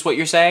podcast. Is what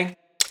you're saying?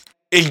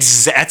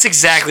 That's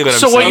exactly what I'm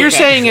So saying. what you're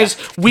saying is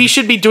we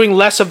should be doing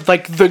less of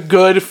like the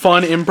good,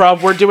 fun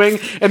improv we're doing,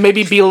 and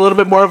maybe be a little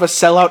bit more of a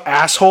sellout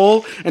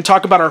asshole and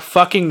talk about our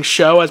fucking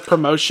show as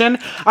promotion.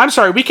 I'm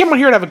sorry, we came on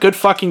here to have a good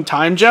fucking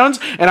time, Jones,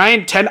 and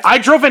I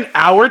drove an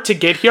hour to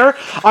get here.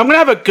 I'm gonna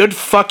have a good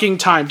fucking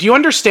time. Do you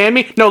understand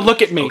me? No,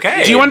 look at me.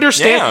 Okay, Do you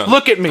understand? yeah.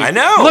 Look at me. I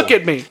know. Look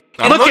at me.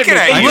 I'm Look looking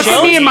at me. at you. Look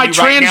at me in my Right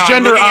now,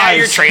 I'm transgender looking at eyes.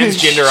 your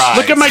transgender eyes.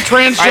 Look at my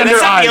transgender All right,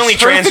 that's not eyes. the only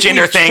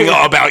transgender thing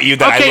about you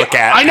that I look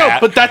at. I know,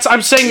 Pat. but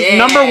I'm saying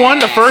number one,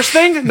 the first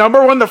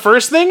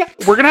thing,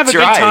 we're gonna have a It's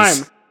your good eyes.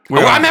 time.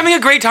 Well, I'm having a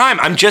great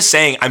time. I'm just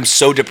saying, I'm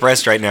so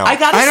depressed right now. I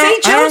gotta I say,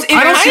 don't- Jones,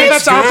 I don't see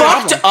it's that's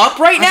fucked up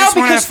right I now just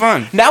wanna because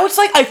have fun. now it's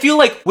like I feel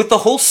like with the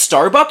whole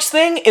Starbucks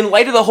thing, in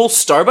light of the whole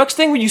Starbucks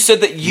thing, when you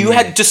said that you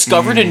had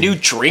discovered a new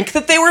drink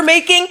that they were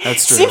making,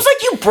 That's true. seems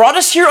like you brought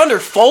us here under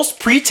false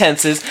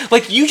pretenses.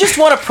 Like you just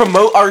want to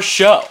promote our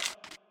show.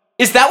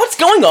 Is that what's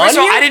going on First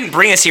of all, here? I didn't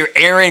bring us here.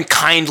 Aaron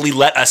kindly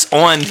let us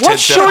on to What the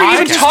show are you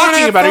even podcast.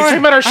 talking about? Are you talking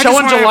about our I just show on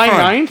wanna have July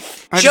fun. 9th?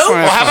 I just Joe,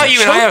 wanna Well, have how fun. about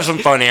you and I have some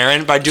fun,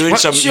 Aaron, by doing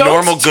some Jones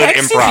normal good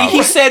texted improv? Me,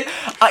 he said,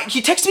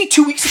 he texted me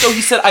 2 weeks ago.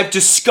 He said, I've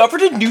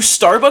discovered a new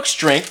Starbucks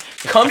drink.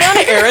 Come down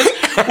to Aaron's.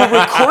 We'll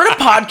record a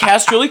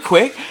podcast really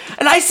quick.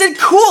 And I said,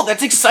 cool,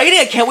 that's exciting.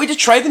 I can't wait to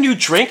try the new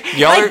drink. And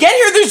Y'all I are- get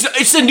here,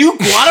 it's a new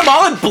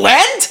Guatemalan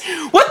blend?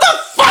 What the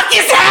fuck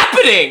is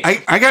happening?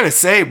 I gotta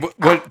say,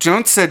 what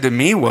Jones said to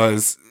me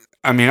was,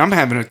 I mean, I'm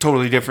having a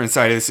totally different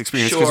side of this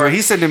experience because Sure. what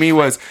he said to me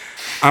was,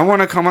 I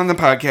want to come on the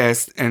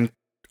podcast and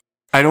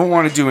I don't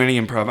want to do any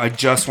improv. I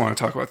just want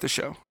to talk about the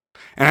show.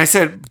 And I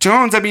said,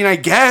 Jones, I mean, I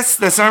guess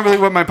that's not really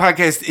what my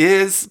podcast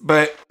is,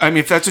 but I mean,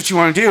 if that's what you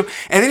want to do.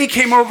 And then he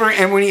came over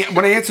and when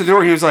I answered the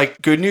door, he was like,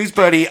 good news,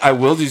 buddy. I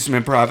will do some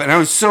improv. And I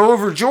was so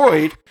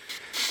overjoyed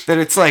that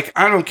it's like,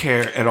 I don't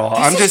care at all.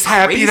 I'm is just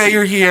happy crazy. that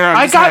you're here. I'm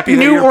I just got happy that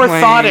new you're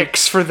playing.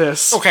 orthotics for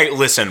this. Okay,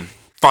 listen.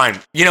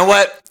 Fine. You know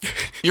what?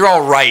 You're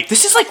all right.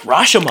 This is like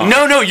Rashomon.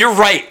 No, you're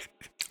right.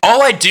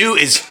 All I do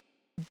is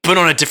put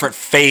on a different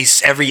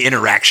face every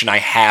interaction I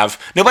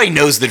have. Nobody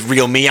knows the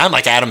real me. I'm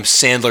like Adam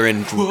Sandler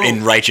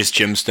in Righteous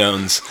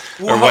Gemstones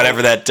or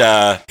whatever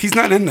that. He's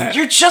not in that.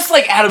 You're just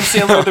like Adam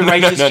Sandler with the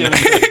Righteous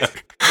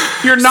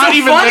Gemstones. You're not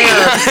even funny.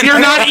 there. You're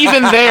not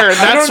even there.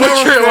 That's don't know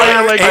what if you're there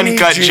are like. any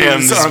Uncut Jews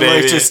gems, on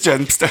baby. Righteous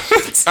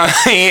Gemstones.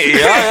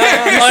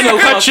 yeah.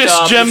 Unconscious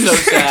fucked up.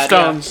 It's so sad,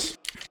 gemstones.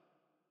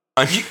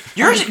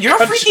 You're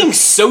a freaking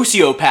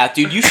sociopath,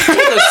 dude. You should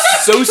take a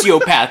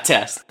sociopath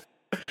test.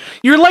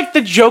 You're like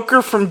the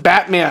Joker from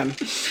Batman. You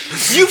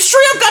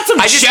straight up got some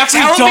I just Jeffrey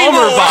tell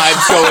Dahmer people-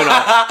 vibes going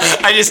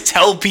on. I just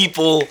tell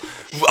people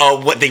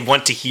what they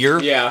want to hear.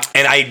 Yeah.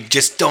 And I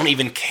just don't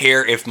even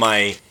care if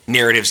my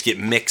narratives get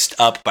mixed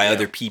up by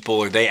other people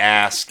or they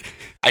ask.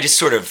 I just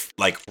sort of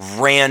like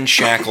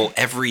ramshackle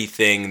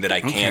everything that I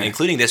can, Okay.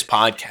 including this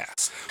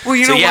podcast. Well,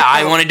 you So know yeah, what,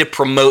 I though? wanted to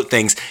promote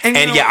things, And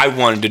and, you know- yeah, I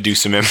wanted to do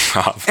some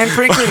improv. And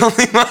frankly,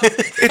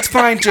 it's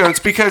fine, Jones,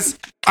 because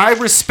I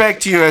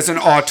respect you as an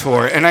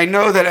auteur, and I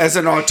know that as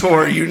an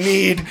auteur, you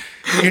need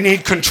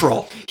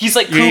control He's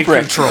like You need Kubrick.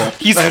 control.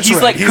 He's That's he's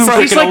right. like He's Kubrick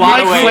like- He's in like a lot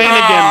Mike of ways.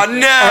 Flanagan. Oh of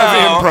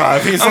no!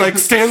 improv. He's like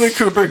Stanley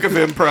Kubrick of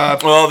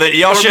improv. Well, then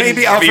y'all Or shouldn't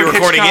maybe be Alfred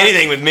recording Hitchcock.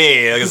 anything with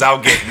me because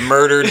I'll get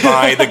murdered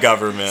by the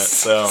government.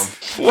 So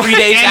 3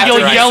 days And after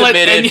you'll I yell at-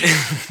 submitted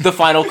the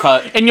final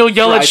cut. And you'll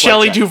yell for at Ice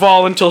Shelley White Jacket.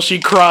 Duvall until she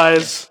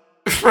cries.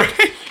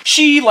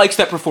 She likes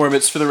that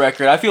performance, for the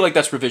record. I feel like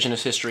that's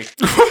revisionist history.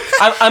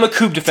 I'm a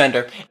Koob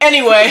defender.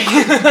 Anyway.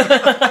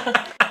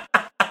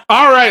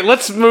 All right,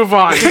 let's move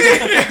on.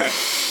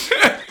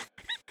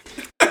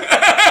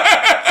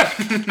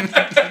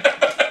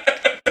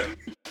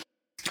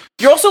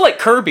 You're also like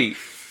Kirby.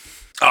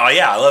 oh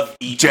yeah, I love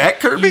eating. Jack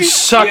Kirby. You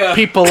suck Yeah.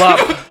 people up.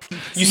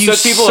 You You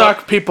suck people suck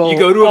up. people You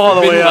go to a all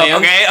the forbidden way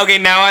up. land. Okay.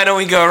 Now why don't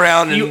we go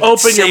around and You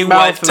open say your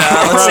mouth what?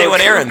 and Let's say approach.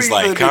 what Aaron's Kirby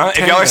like, the huh?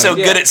 If y'all are so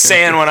Nintendo. good at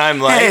saying what I'm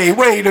like, Hey,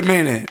 wait a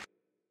minute.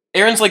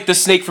 Aaron's like the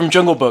snake from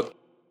Jungle Book.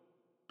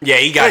 yeah,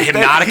 he got Wait, that-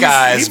 hypnotic he's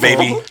eyes,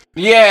 evil. baby.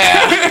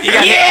 Yeah.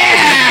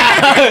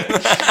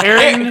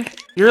 Aaron,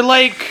 you're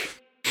like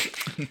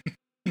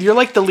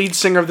the lead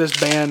singer of this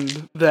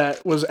band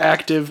that was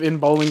active in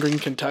Bowling Green,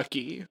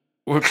 Kentucky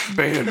What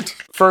band?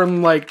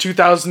 from like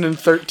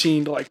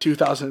 2013 to like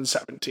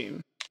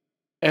 2017.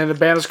 And the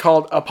band is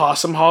called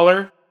Opossum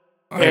Holler.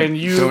 And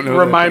you don't know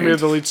remind that me of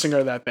band. the lead singer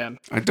of that band.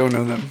 I don't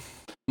know them.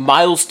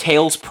 Miles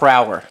Tails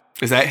Prower.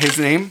 Is that his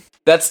name?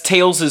 That's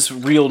Tails'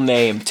 real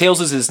name.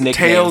 Tails is his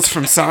nickname. Tails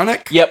from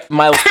Sonic? Yep,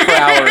 Miles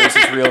Prower is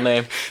his real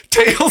name.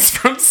 Tails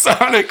from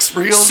Sonic's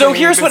real So name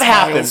here's is what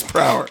happened. Miles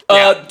Prower.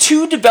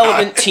 Two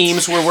development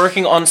teams were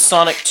working on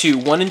Sonic 2,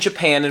 one in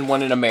Japan and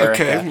one in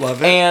America. Okay,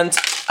 love it. And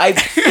I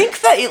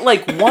think that it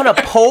like won a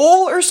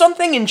poll or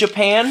something in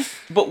Japan,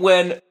 but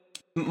when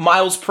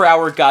Miles Per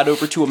Hour got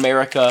over to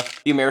America,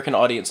 the American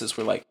audiences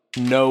were like,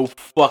 no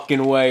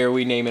fucking way are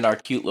we naming our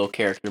cute little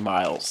character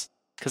Miles.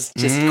 Because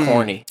it's just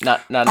corny.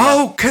 Not enough.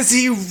 Oh, because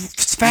he's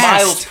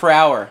fast. Miles Per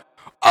Hour.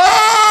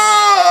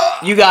 Oh!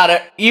 You got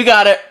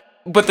it.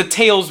 But the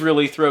tails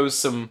really throws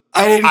some.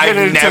 I didn't get it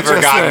I've until never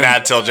just gotten then.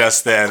 that till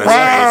just then. That's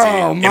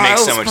Wow, crazy. It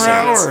makes so miles much per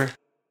sense. hour.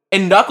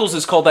 And Knuckles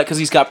is called that because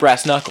he's got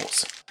brass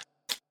knuckles.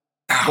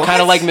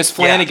 Kind of like Miss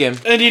Flanagan.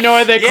 And do you know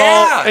why they call?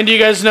 Yeah. And do you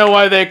guys know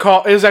why they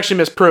call? It was actually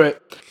Miss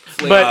Pruitt.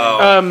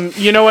 But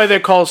you know why they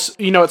call?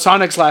 You know what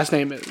Sonic's last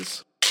name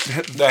is?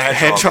 The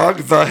Hedgehog,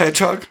 the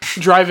hedgehog.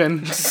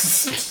 Drive-In.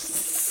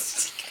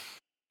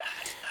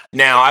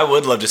 Now, I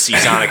would love to see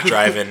Sonic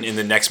driving in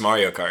the next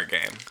Mario Kart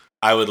game.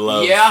 I would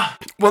love. Yeah.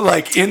 Well,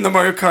 like in the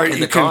Mario Kart, you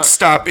the can car.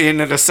 stop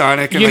in at a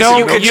Sonic. And You like,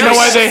 know, go you know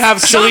why they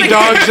have chili Sonic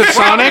dogs could at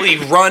Sonic? probably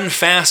run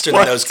faster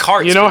than those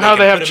carts. You know but how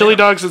they can have put 'em chili in.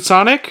 dogs at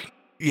Sonic?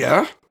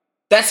 Yeah.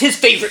 That's his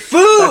favorite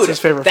food. That's his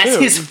favorite That's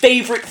food. his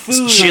favorite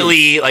food.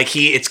 Chili, like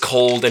it's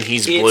cold and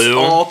he's It's blue.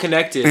 all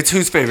connected. It's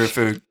whose favorite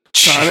food?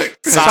 Sonic.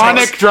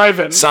 Sonic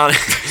Drive-In. Sonic.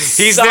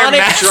 He's Sonic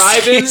their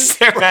Drive-In? He's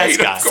their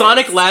mascot.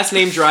 Sonic last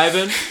name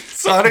Drive-In.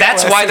 Sonic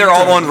That's last why they're name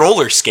all Drive-In. on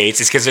roller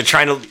skates. Is because they're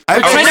trying to.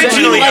 I'm trying to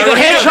originally, be like The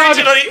Hedgehog.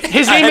 originally-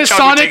 His a name is hedgehog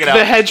would Sonic take it the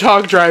out.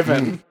 Hedgehog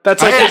Drive-In.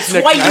 That's like his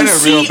That's why nickname. I you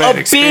had a real see bad a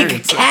big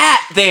experience. cat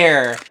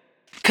there.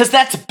 Because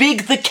that's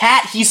Big the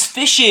cat. He's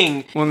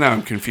fishing. Well, now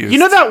I'm confused. You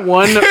know that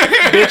one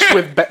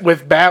bitch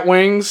with bat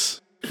wings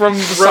from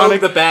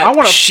Sonic? the Bat. I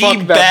want to She fuck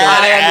that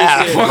bad bitch. ass,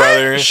 understand.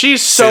 brother.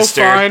 She's so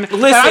Sister. fine.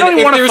 Listen, And I don't even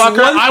if want to there's fuck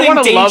her. one I thing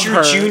want to love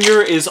Danger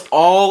her. Jr. is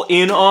all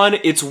in on,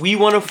 it's we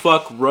want to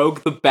fuck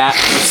Rogue the Bat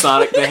from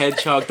Sonic the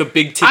Hedgehog, the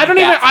big titty I don't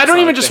even. bat from I don't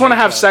even Sonic just the want to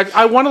have Hedgehog. sex.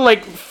 I want to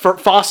like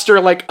foster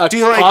like a Do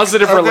you like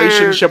positive other-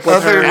 relationship with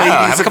other her. ladies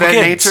have a of couple that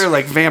kids. nature,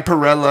 like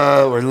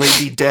Vampirella or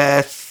Lady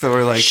Death,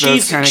 or like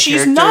those kind of She's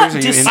characters? not Are you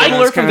into dissimilar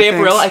those from kind of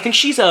Vampirella. I things?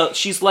 think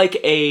she's like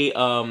a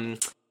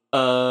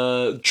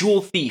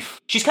jewel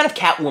thief. She's kind of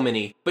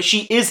Catwoman-y, but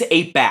she is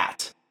a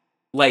bat,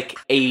 like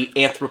a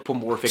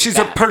anthropomorphic. She's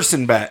a bat.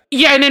 person bat.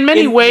 Yeah, and in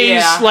many ways,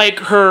 yeah. like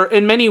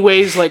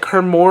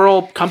her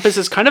moral compass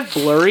is kind of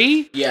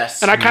blurry.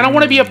 Yes, And I kind of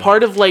want to be a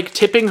part of like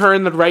tipping her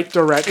in the right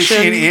direction. Is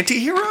she an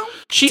anti-hero?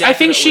 I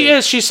think she Definitely.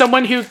 is. She's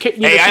someone who.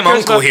 Hey, I'm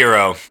Uncle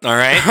Hero. All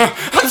right.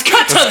 let's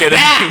cut to get it.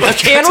 that,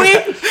 can we?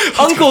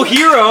 Uncle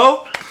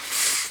Hero.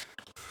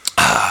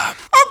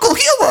 Uncle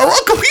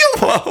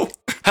Hero!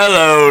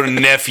 Hello,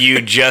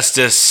 nephew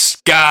Justice.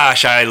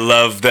 Gosh, I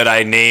love that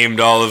I named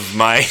all of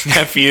my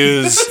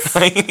nephews.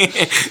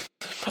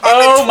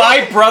 Oh,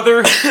 my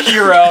brother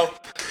Hero.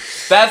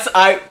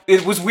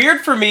 It was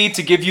weird for me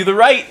to give you the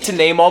right to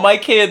name all my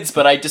kids,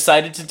 but I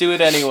decided to do it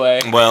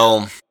anyway.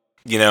 Well,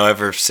 you know,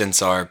 ever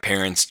since our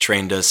parents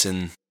trained us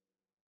in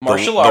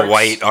Martial the arts.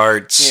 white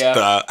arts,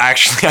 Yeah.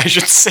 actually, I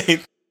should say.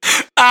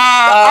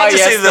 I'll just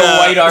yes, say the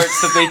white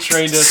arts that they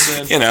trained us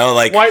in. You know,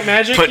 like White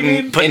magic, you putting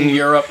mean? putting In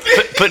Europe.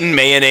 putting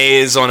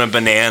mayonnaise on a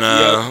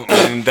banana.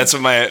 And that's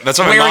what my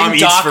Wearing mom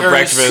eats for Dockers.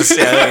 breakfast.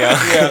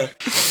 Yeah,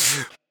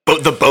 yeah.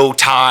 The bow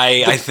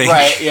tie, I think.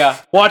 Right, yeah.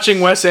 Watching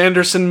Wes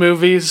Anderson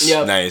movies.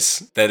 Yep. Nice.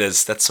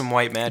 That's some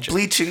white magic.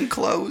 Bleaching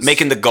clothes.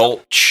 Making the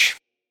gulch.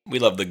 We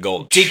love the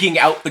gulch. Digging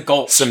out the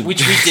gulch, Some-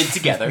 which we did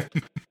together.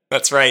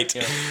 That's right.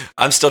 Yeah.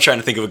 I'm still trying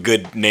to think of a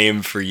good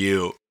name for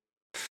you.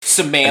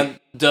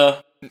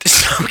 Samantha.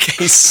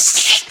 Okay.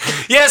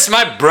 Yes,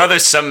 my brother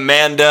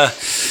Samanda,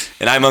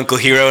 and I'm Uncle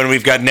Hero, and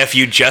we've got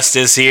nephew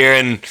Justice here,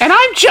 and And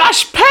I'm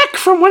Josh Peck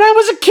from when I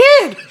was a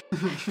kid.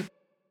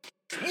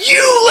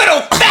 You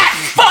little fat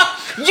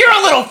fuck! You're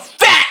a little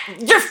fat!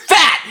 You're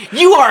fat!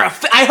 You are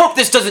I hope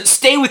this doesn't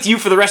stay with you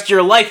for the rest of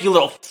your life, you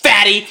little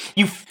fatty!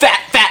 You fat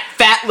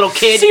little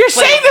kid! So you're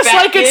Little saying this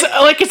fat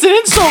like kid. it's an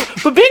insult,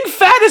 but being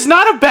fat is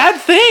not a bad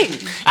thing.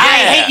 I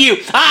hate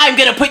you! I'm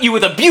gonna put you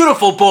with a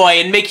beautiful boy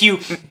and make you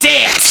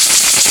dance!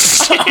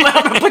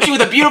 I'm gonna put you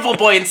with a beautiful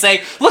boy and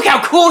say, look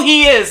how cool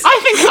he is! I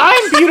think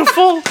I'm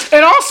beautiful,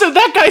 and also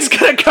that guy's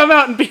gonna come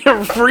out and be a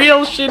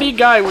real shitty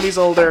guy when he's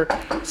older.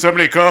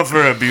 Somebody call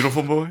for a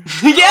beautiful boy.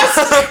 Yes!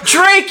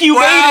 Drake, you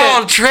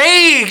made it!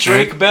 Drake!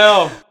 Drake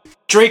Bell.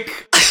 Drake.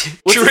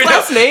 What's his Drake.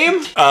 last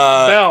name?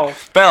 Bell.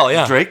 Bell,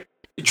 yeah. Drake?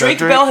 Drake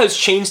Bell has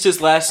changed his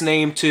last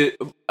name to.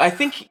 I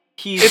think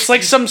he's. It's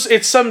like some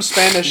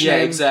Spanish Yeah,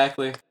 name.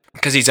 exactly.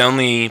 Because he's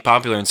only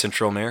popular in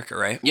Central America,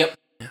 right? Yep.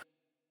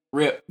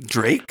 Rip.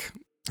 Drake?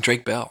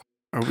 Drake Bell.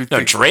 Are we No,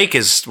 thinking- Drake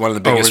is one of the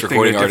biggest we're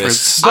thinking recording of different-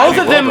 artists. Both in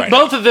of the them, world right now.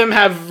 both of them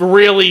have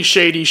really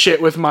shady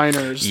shit with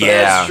minors. though.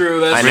 Yeah, That's true,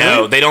 that's I know.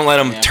 true. They don't let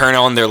them Yeah. turn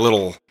on their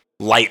little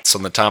lights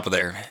on the top of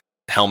their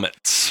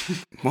helmets.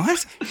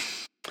 What?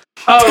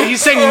 Oh,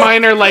 he's saying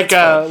minor like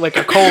a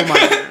coal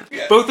miner.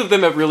 Both of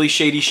them have really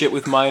shady shit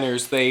with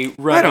minors. They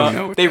run. I don't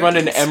know what They that run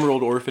an is.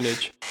 emerald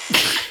orphanage.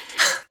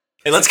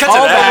 Hey, let's cut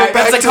Call to that. back.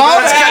 That's a Back to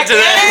callback. that. Cut to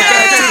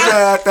that. Back to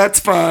that. That's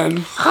fun.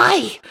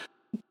 Hi.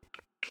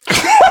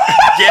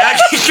 Yeah,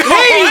 go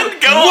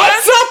on.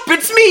 What's up?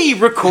 It's me,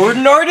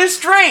 recording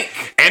artist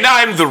Drake. And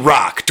I'm The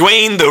Rock,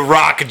 Dwayne The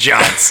Rock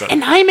Johnson.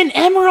 And I'm an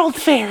emerald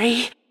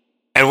fairy.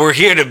 And we're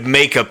here to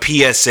make a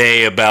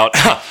PSA about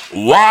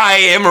why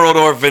emerald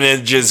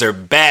orphanages are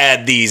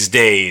bad these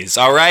days,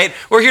 all right?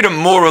 We're here to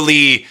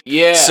morally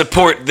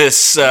support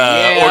this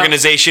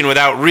organization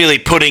without really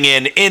putting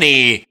in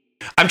any...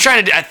 I'm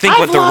trying to think I've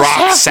what The lost half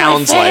Rock my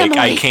sounds like. I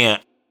family.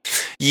 can't.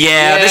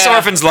 Yeah, this Yeah.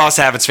 orphan's lost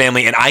half its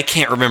family, and I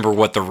can't remember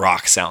what The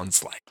Rock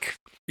sounds like.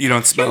 You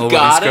don't smell what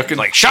got he's it. cooking.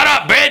 Like, shut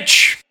up,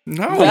 bitch!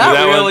 No. Not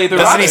that one- really. The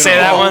doesn't Rock he is say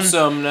that one?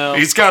 wholesome, no.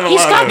 He's got a He's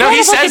lot got of... No, kind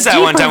he of like says a that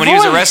one deeper time when he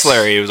was a voice.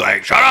 wrestler. He was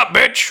like, shut up,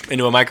 bitch!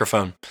 Into a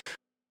microphone.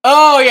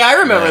 Oh yeah, I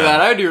remember Yeah.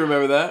 that. I do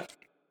remember that.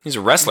 He's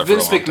a wrestler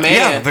Vince for a long time. McMahon.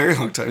 Yeah, a very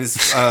long time. His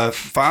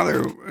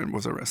father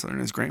was a wrestler, and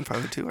his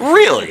grandfather too. I think.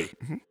 Really?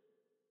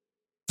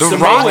 The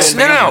Samoan Rock's...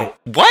 No, family.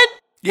 What?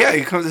 Yeah,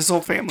 he comes his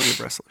whole family of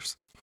wrestlers.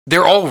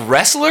 They're all They're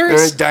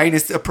wrestlers? a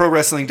dynasty, a pro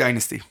wrestling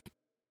dynasty.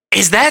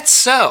 Is that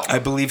so? I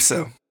believe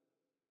so.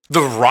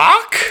 The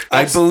Rock?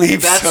 I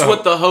believe That's so.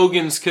 what the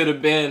Hogans could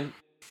have been.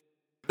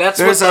 That's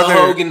There's what the other-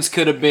 Hogans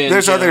could have been.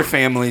 There's Joe. other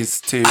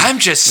families too. I'm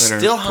just that are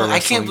still... pro I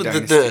can't wrestling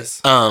believe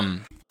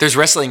dynasties. there's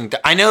wrestling...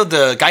 I know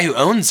the guy who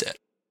owns it.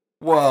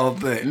 Well,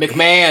 but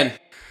McMahon.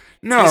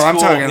 no, He's I'm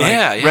cool. talking like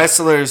Yeah, yeah.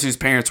 wrestlers whose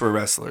parents were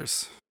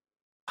wrestlers.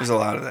 There's a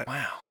lot of that.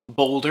 Wow.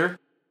 Boulder.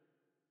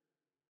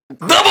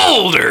 The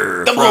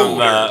Boulder! The From,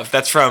 Boulder.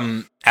 that's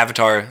from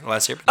Avatar: The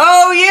Last Airbender.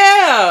 Oh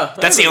yeah.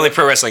 That's the only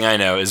pro wrestling I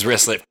know is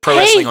pro Hey,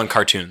 wrestling on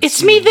cartoons.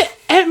 It's me, the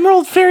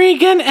Emerald Fairy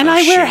again, and Oh, I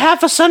wear shit.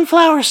 half a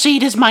sunflower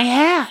seed as my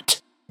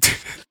hat.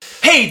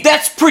 Hey,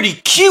 that's pretty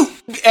cute,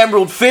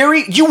 Emerald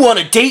Fairy. You want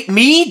to date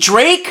me,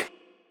 Drake?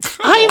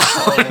 I'm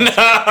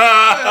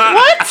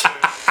what?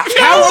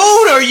 How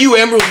old are you,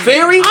 Emerald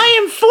Fairy?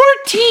 I am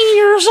 14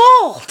 years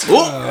old.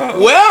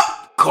 Oh,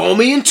 well, call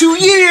me in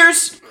 2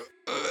 years.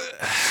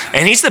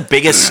 And he's the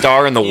biggest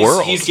star in the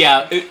world. He's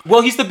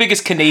the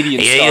biggest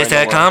Canadian He star. used in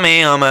the to world. call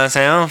me on my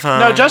cell phone.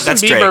 No, Justin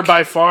That's Bieber Drake.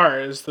 by far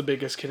is the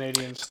biggest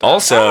Canadian star.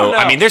 Also, know.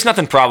 I mean, there's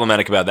nothing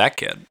problematic about that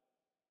kid.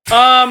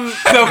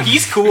 No,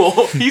 he's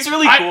cool. He's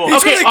really cool.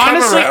 He's Okay, really come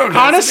honestly, around,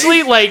 hasn't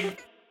he?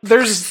 like,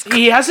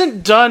 he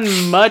hasn't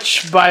done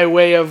much by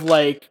way of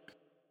like.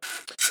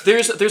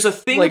 There's a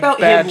thing Like about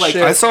bad him, like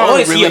shit. I saw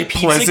is a he really Pizzagate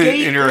pleasant or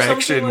something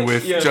interaction like-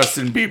 with yeah.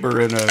 Justin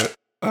Bieber and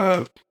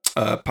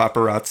a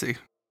paparazzi.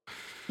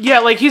 Yeah,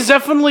 like he's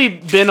definitely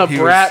been a He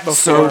brat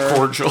was before. so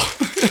cordial.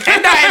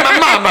 And I'm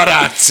a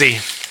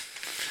mamarazzi.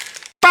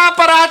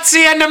 Paparazzi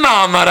and a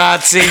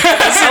mamarazzi.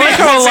 I like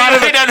how a lot of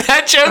done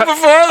that joke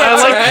before.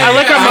 I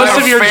like how most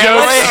of your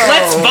jokes.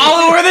 Let's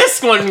follow where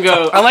this one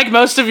goes. I like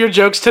most of your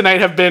jokes tonight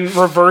have been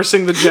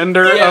reversing the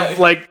gender of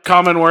like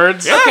common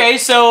words. Okay,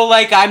 so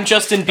like I'm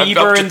Justin I've got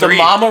Bieber to and the 3.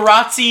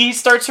 mamarazzi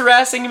starts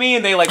harassing me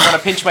and they like want to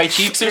pinch my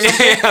cheeks or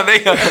something.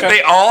 Yeah,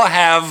 they all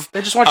have.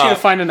 They just want you to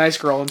find a nice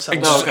girl and sell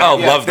her. Love They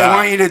want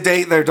that. you to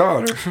date their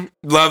daughter.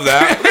 Love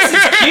that.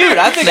 Cute.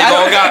 I think They've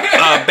all I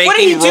got What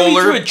did he baking do? He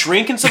roller. threw a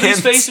drink in somebody's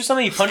pins. face or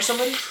something? He punched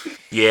somebody?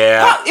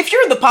 Yeah. Well, if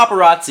you're in the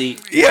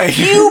paparazzi, Yeah,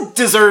 you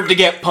deserve to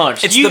get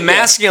punched. It's You- the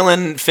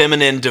masculine,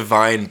 feminine,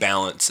 divine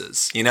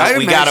balances. You know, I'd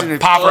we got a imagine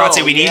if-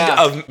 paparazzi. Oh, we need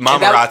yeah. a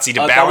mamarazzi to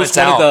that balance was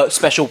one out. of the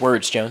special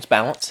words, Jones.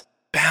 Balance.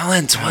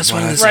 Balance was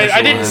one of the Right, I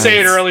special didn't words. say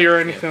it earlier or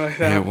anything like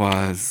that. It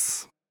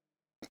was.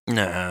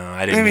 No,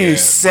 I didn't. Maybe hear you it.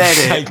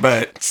 said it,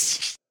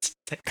 but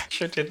I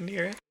sure didn't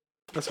hear it.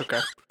 That's okay.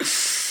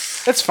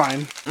 It's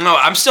fine. No,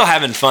 I'm still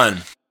having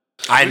fun.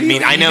 I are you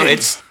mean, I know eating?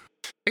 it's.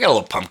 I got a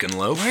little pumpkin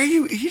loaf. why are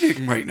you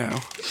eating right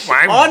now?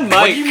 Why, On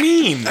What mic. do you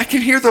mean? I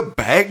can hear the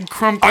bag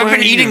crumpling. I've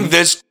been eating and-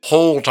 this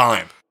whole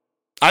time.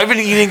 I've been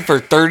eating for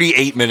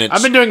 38 minutes.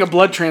 I've been doing a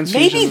blood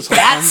transfusion. Maybe this whole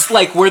time. that's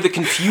like where the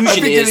confusion I've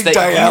been is. getting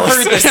That you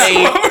heard dialysis. that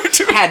What we're they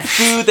doing. had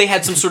food, they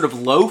had some sort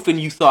of loaf, and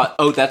you thought,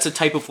 oh, that's a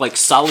type of like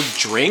solid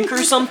drink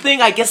or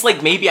something. I guess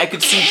like maybe I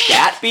could see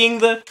that being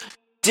the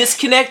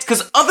disconnect,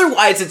 because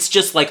otherwise it's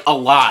just like a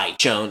lie,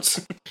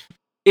 Jones.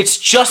 It's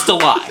just a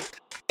lie.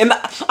 And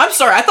I'm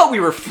sorry, I thought we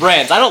were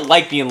friends. I don't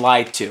like being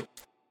lied to.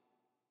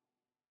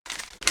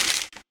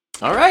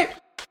 All right.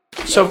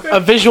 So a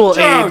visual aid.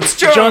 Jones,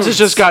 Jones has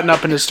just gotten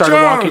up and has started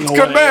walking Jones, away.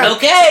 come back.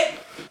 Okay.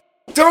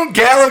 Don't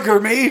Gallagher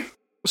me.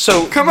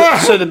 So Come on.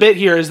 So the bit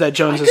here is that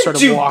Jones has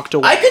sort of walked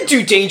away. I could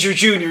do Danger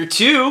Jr.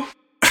 too.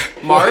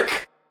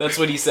 Mark. That's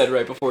what he said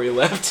right before he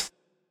left.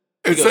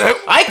 Is He goes, that?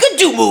 I could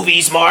do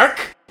movies,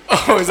 Mark.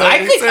 Oh, is that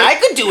what he said? I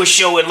could do a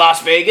show in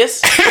Las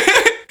Vegas.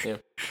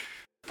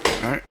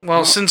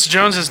 Well, since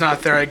Jones is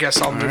not there, I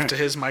guess I'll move right. to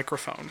his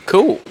microphone.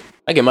 Cool.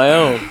 I get my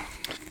own.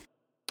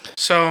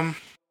 So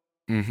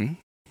Mm-hmm.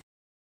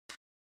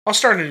 I'll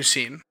start a new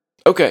scene.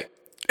 Okay.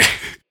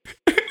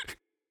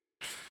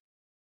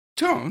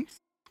 Jones,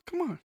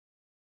 come on.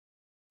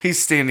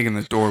 He's standing in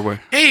the doorway.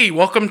 Hey,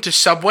 welcome to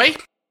Subway.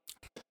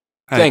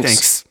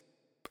 Thanks.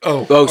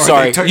 Oh, Oh, are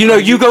sorry. they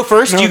You go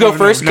first. You go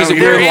first because no,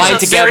 we're you're in line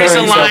first. together. There is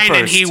a He's up line, and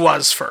first. he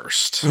was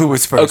first. Who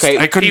was first? Okay,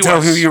 I couldn't he tell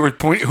was. who you were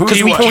pointing. Who Because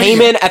you we pointing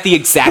came at? in at the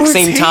exact Who is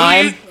same he?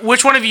 time.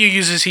 Which one of you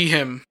uses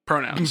he/him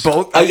pronouns?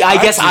 Both.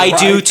 I guess I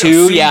do,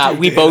 too. Yeah,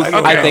 we both-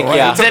 I think,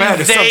 yeah. It's a Then bad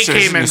they assumption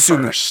came in to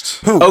assume that- first.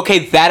 Who?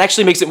 Okay, that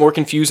actually makes it more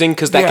confusing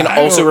because that Yeah, can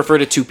I also know. refer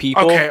to two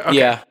people. Okay.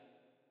 Yeah.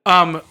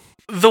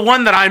 The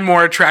one that I'm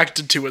more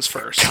attracted to is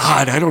first.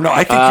 God, I don't know.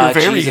 I think you're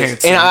very Jesus.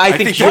 handsome. And I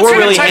think you're you're kind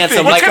of really type handsome.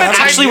 thing- what Like kind of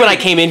type actually, do when you-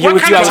 I came in here What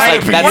with kind you, I of was type?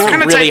 like, What "That's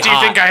kind of really type do you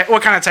hot." think I?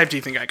 What kind of type do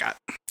you think I got?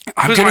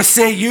 I'm Who's gonna my-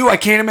 say you. I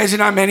can't imagine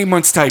I'm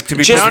anyone's type to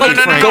be. Just perfectly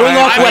like frank. going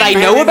off I'm what I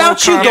very know low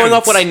about you, going confidence.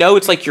 off what I know,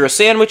 it's like you're a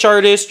sandwich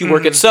artist. You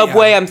work at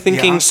Subway. I'm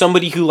thinking yeah.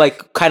 somebody who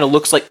like kind of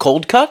looks like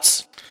Cold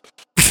Cuts.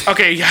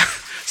 Okay, yeah.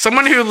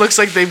 Someone who looks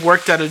like they've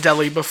worked at a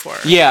deli before.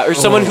 Yeah, or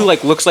someone who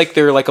like looks like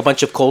they're like a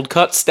bunch of cold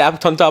cuts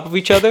stacked on top of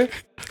each other.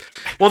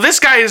 Well, this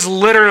guy is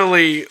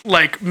literally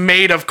like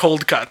made of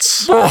cold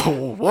cuts.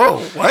 Whoa,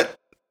 what?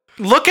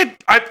 Look at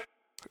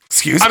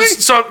Excuse I'm me?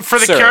 so for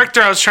the Sir.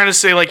 character I was trying to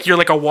say like you're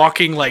like a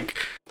walking like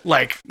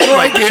Yeah,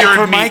 cured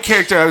for my meat.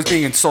 character, I was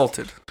being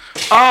insulted.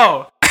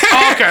 Oh,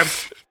 okay.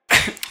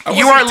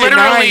 You wasn't are literally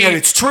denying that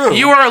it's true.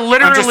 You are I'm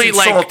literally just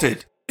like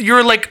insulted.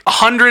 you're like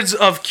hundreds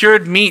of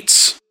cured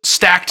meats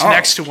stacked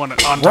next to one on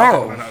top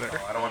Whoa. of one another.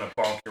 I don't want to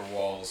bonk your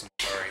walls.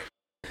 I'm sorry.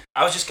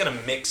 I was just gonna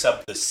mix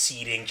up the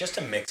seating, just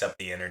to mix up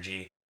the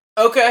energy.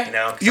 Okay. You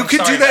know, 'cause You I'm could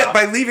do sorry that about-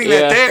 by leaving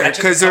Yeah. that there I took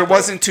because a there couple.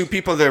 wasn't two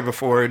people there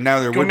before, and now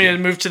there You would want me to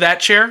be. move to that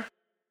chair?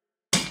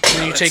 Will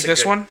you that's take a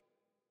this good- one?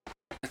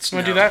 Let's You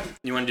wanna do no. that?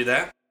 You want to do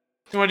that?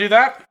 You want to do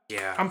that?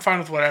 Yeah. I'm fine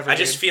with whatever. I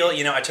just dude.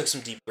 feel, I took some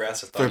deep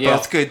breaths. I They're thought, Yeah.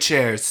 both good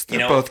chairs. They're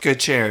You know, both good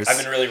chairs. I've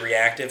been really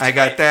reactive. I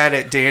got that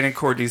at Dan and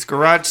Courtney's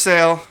garage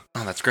sale,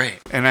 Oh, that's great.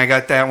 and I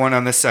got that one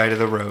on the side of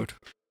the road.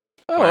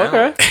 Oh, Wow.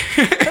 okay.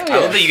 I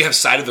love that you have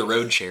side of the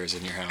road chairs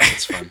in your house.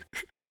 It's fun.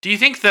 Do you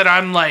think that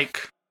I'm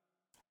like?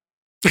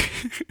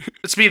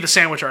 It's me, the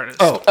sandwich artist.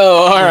 Oh,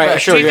 Oh, all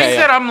right. Sure. Do you Yeah, think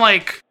yeah. that I'm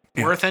like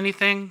Yeah. worth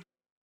anything?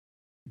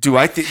 do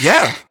I think?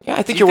 Yeah. Yeah,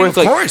 I think You you're think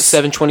worth of like course.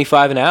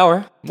 $7.25 an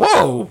hour.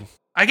 Whoa.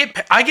 I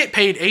get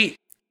paid $8.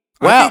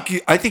 Wow.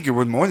 I think you're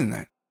worth more than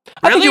that.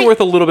 I think Really? you're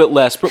worth a little bit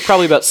less, but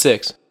probably about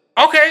 $6.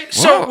 Okay,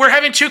 so Whoa. we're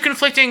having two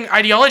conflicting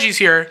ideologies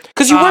here.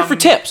 Because you work for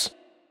tips.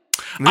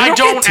 We I get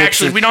don't tips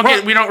actually. if- We don't well,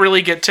 get. We don't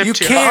really get tipped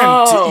You here.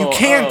 can. You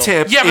can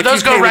tip. Yeah, but if those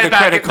you go pay with a right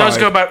back. credit Those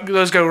go card. back.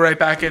 Those go right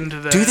back into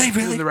the. Do they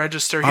really? The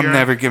register I'm here.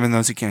 never giving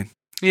those again.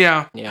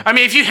 Yeah. Yeah. I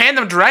mean, if you hand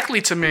them directly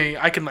to me,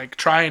 I can like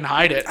try and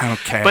hide it. I don't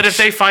cash. But if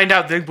they find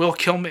out, they will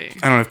kill me.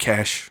 I don't have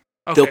cash.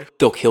 Okay.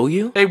 They'll kill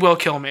you? They will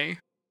kill me.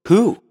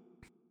 Who?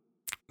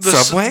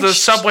 Subway? The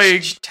subway.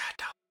 It's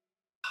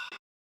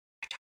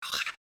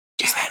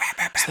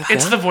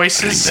that? the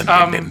voices.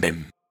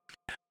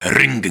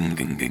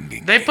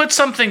 They put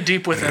something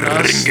deep within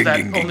us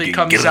that only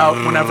comes out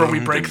whenever we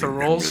break the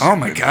rules. Oh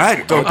my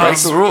God! Don't break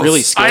the rules. really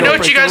I scary. know Don't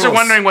what you break the guys are rules.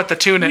 wondering what the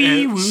tuna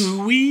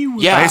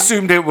is. Yeah. I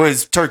assumed it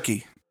was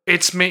turkey.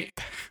 It's me.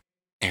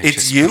 It's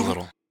just you? Put a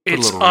little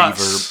It's reverb.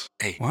 us.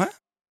 Hey, What?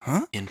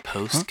 Huh? in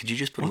post, Huh? could you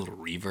just put a little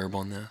reverb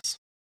on this?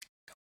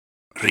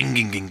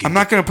 I'm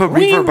not going to put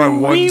reverb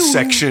on one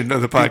section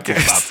of the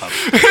podcast.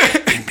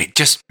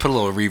 Just put a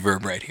little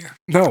reverb right here.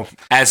 No,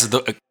 As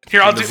the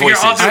Here, I'll the do. Here,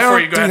 I'll voices. do it I for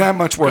don't you. Go do ahead. that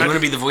much You want work. to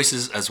be the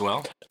voices as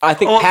well? I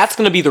think Oh. Pat's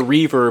going to be the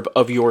reverb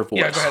of your voice.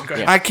 Yeah, go ahead, go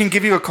ahead. I can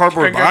give you a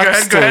cardboard Go ahead,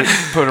 box go ahead.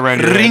 to put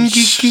around your head.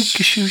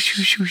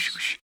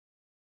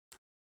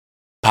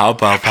 Pow,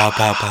 pow, pow,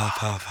 pow, pow,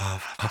 pow, pow,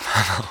 pow,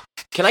 pow.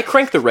 Can I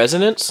crank the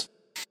resonance?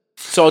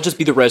 So I'll just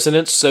be the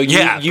resonance. So you,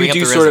 Yeah, you bring up do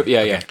the sort of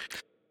resonance.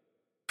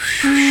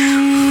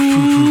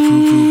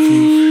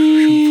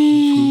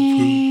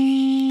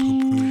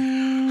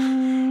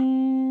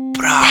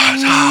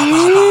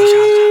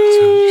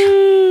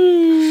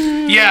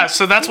 Yeah,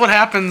 so that's what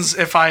happens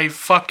if I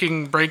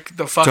fucking break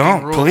the fucking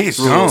Don't, rules. please,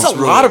 don't. There's a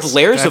lot of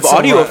layers of That's a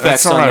audio lot-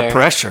 effects That's a on lot there. of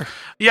pressure.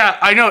 Yeah,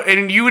 I know,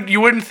 and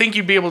you wouldn't think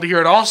you'd be able to hear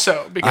it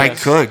also. Because, I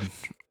could.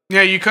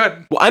 Yeah, you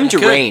could. Well, I'm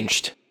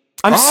deranged.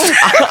 I'm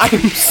I'm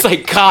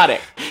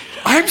psychotic.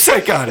 I'm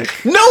psychotic.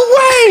 No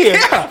way!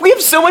 We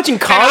have so much in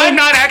And common. I'm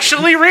not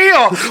actually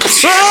real.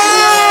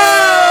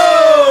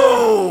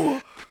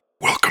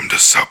 Welcome to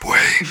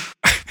Subway.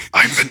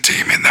 I'm the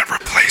demon that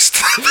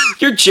replaced.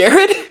 You're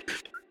Jared?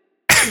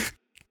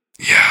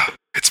 Yeah,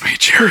 it's me,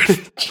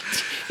 Jared.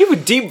 You have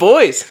a deep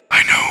voice.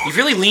 I know. You've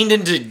really leaned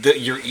into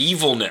your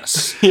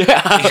evilness.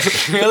 Yeah.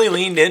 You've really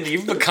leaned into.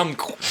 You've become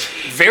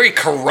very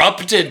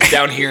corrupted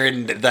down here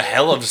in the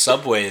hell of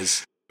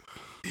subways.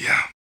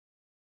 Yeah.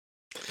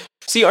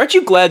 See, aren't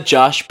you glad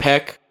Josh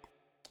Peck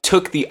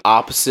took the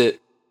opposite?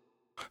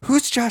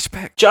 Who's Josh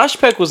Peck? Josh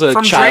Peck was a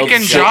From child Drake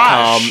and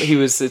sitcom.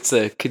 Josh. It's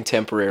a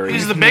contemporary.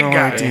 He's the big no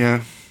guy.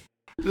 idea.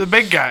 The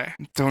big guy.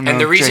 Don't know. And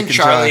the reason Jake and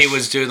Charlie Josh.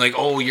 was doing like,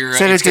 oh, you're Is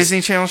that a it's 'cause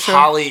Disney Channel show?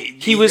 Holly,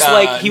 he was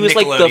like the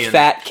Nickelodeon.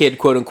 fat kid,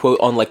 quote unquote,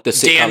 on like the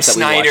sitcoms Dan that we watched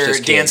Snyder, as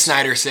Dan kids.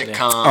 Snyder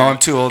sitcom. Oh, I'm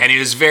too old. And he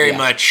was very Yeah.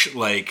 much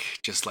like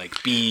just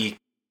like be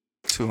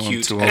Too old,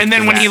 cute. too old. And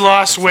then for when that. he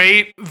lost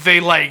weight,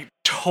 they like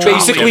totally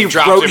Basically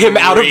dropped wrote him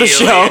out of the really-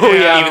 show,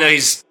 yeah. Even though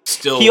he's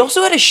still He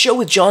also had a show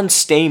with John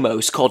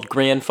Stamos called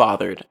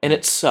Grandfathered, and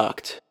it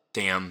sucked.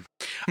 damn.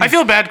 I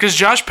feel bad because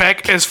Josh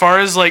Peck, as far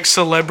as like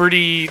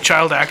celebrity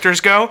child actors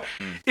go,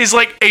 is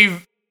like a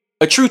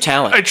True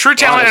talent. true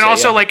talent and honestly,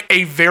 also yeah. like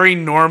a very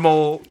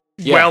normal,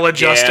 Yeah.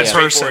 well-adjusted person.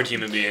 straightforward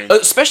human being.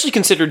 Especially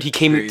considered he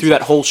came through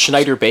that whole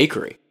Schneider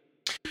Bakery.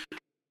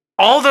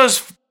 All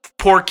those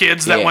poor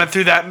kids that Yeah. went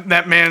through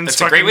that man's.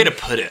 That's a great fucking- way to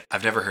put it.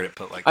 I've never heard it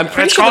put like I'm that.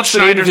 pretty It's sure called that's the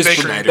name of his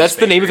Schneider's Bakery. that's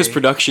the name of his Bakery.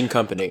 production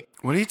company.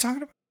 What are you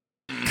talking about?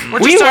 We're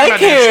We just talking like about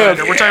Dan him.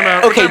 Schneider. We're talking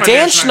about Okay,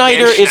 Dan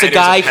Schneider is a Schneider's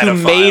guy a who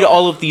pedophile. made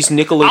all of these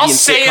Nickelodeon I'll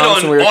say it sitcoms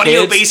on when we were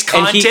audio-based kids.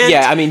 And content. he,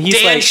 yeah, I mean, he's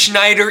Dan like,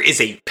 Schneider is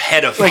a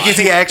pedophile. Like, is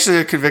he actually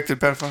a convicted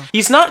pedophile?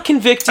 he's not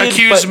convicted,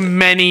 accused but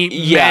many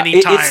yeah,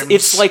 times.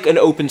 it's like an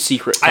open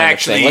secret kind of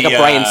actually, thing, like a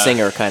Bryan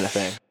Singer kind of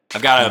thing.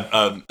 I've got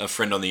a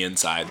friend on the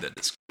inside that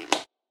is.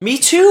 Me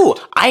too.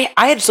 I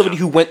had somebody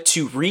who went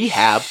to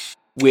rehab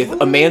with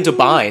Amanda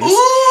Bynes,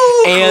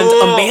 and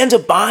Amanda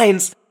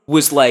Bynes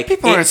was like,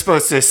 People aren't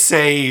supposed to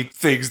say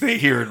things they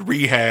hear in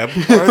rehab,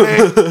 are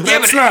they?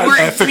 That's not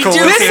ethical.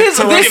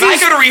 If I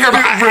go to rehab,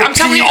 I'm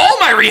telling you all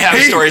my rehab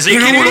stories. Are you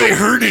kidding what me? I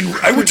heard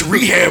I went to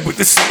rehab with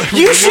this.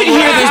 you should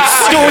hear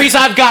the stories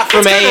I've got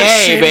from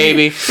AA, shitty.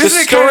 baby. The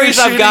Isn't it kinda stories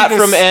I've got shitty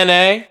from to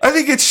NA. I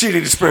think it's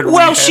shitty to spread.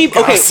 Well, rehab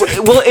gossip.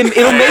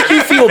 it'll make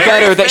you feel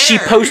better that she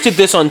posted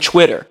this on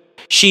Twitter.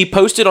 She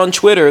posted on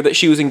Twitter that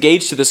she was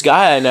engaged to this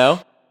guy I know,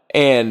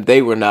 and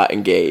they were not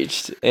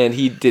engaged, and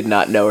he did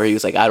not know her. He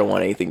was like, I don't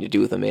want anything to do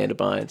with Amanda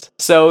Bynes.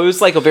 So it was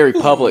like a very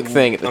public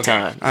thing at the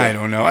time. I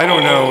don't know. I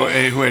don't know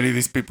who any of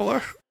these people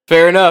are.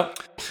 Fair enough.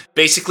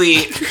 Basically,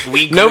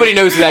 Nobody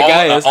knows who that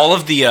guy is. All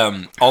of the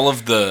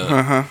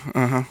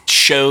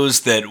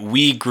shows that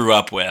we grew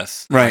up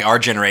with, Right. like our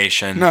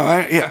generation.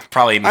 No,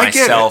 Probably I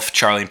get myself,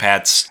 Charlie and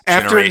Pat's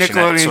After generation.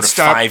 that Nickelodeon sort of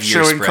stopped 5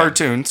 year showing spread.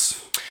 cartoons.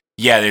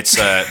 Yeah, it's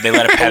they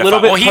let a pedophile. A little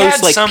bit well, he post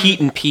had like some, Pete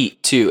and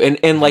Pete too,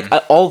 and like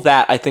all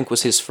that I think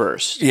was his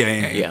first.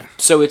 Yeah.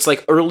 So it's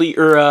like early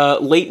or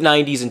late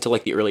 '90s into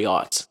like the early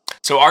aughts.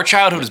 So our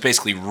childhood was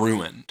basically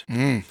ruined.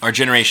 Mm. Our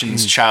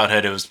generation's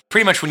childhood. It was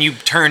pretty much when you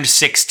turned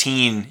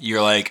 16,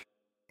 you're like,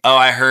 oh,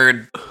 I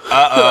heard.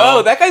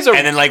 Oh, that guy's a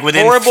and then like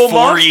within horrible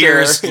 4 monster.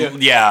 years, Yeah.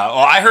 yeah. Well,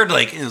 I heard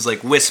like it was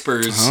like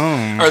whispers,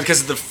 or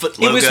because of the foot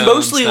logo. It was and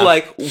mostly stuff.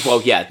 like,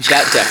 well, yeah,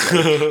 that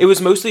definitely. It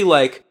was mostly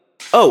like,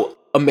 oh,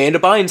 Amanda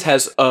Bynes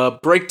has a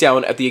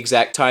breakdown at the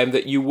exact time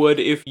that you would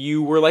if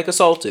you were like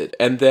assaulted,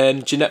 and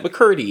then Jeanette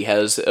McCurdy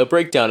has a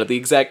breakdown at the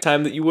exact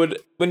time that you would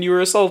when you were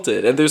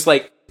assaulted, and there's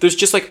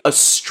just like a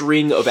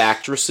string of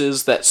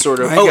actresses that sort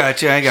of. I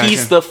gotcha.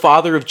 He's the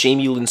father of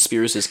Jamie Lynn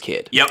Spears'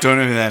 kid. Yep. Don't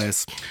know who that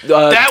is.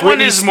 that one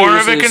Britney is more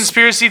of a Spears'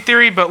 conspiracy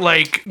theory, but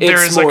like there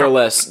It's is more like or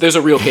less. There's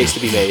a real case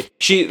to be made.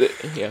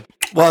 Yeah.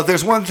 Well,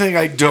 there's one thing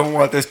I don't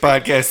want this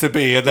podcast to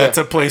be, and that's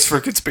a place for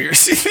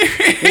conspiracy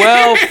theory.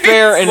 Well,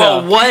 fair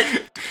enough. Well, what?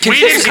 we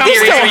didn't come Conspiracy up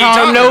theories with are you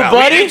talking about?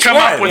 nobody. We didn't come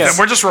up with Yeah. them.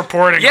 We're just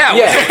reporting. Yeah.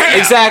 Yeah,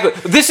 exactly.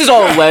 This is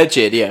all alleged.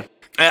 Yeah.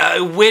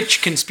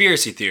 Which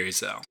conspiracy theories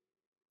though?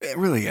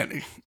 Really,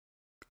 any.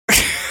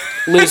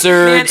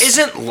 Lizards. Man,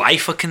 isn't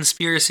life a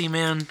conspiracy,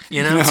 man?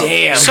 You know?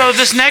 Damn. So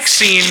this next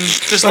scene,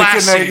 this Like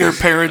last the night scene, your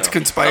parents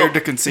conspired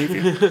to conceive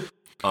you.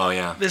 Oh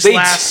yeah. this They-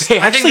 last, they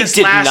I think actually this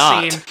did last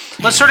not. scene.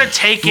 Let's sort of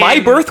take My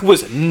in- birth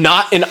was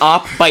not an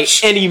op by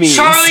any means.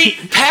 Charlie,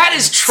 Pat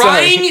is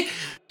trying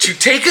to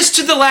take us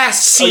to the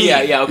last Oh, scene.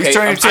 yeah, okay. He's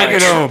trying to take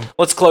it home.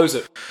 Let's close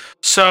it.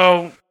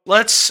 So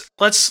let's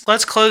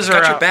close I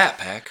her got your out.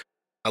 backpack.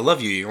 I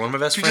love you. You're one of my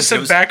best You friends.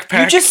 just said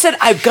backpack. You just said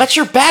I've got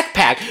your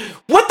backpack.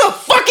 What the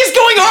fuck is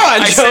going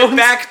on, I Jones? said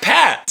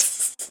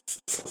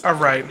backpack. All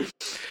right.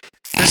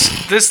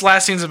 This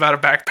last scene's about a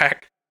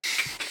backpack.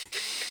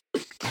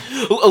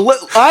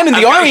 I'm in the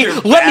I've got army. your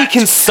Let me back.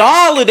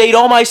 consolidate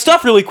all my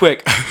stuff really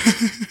quick.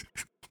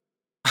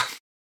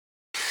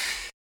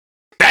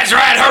 That's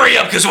right. Hurry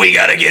up, because we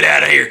gotta get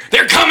out of here.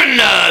 They're coming.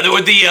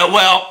 With the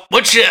well,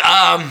 what you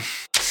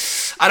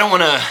I don't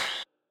want to.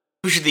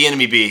 Who should the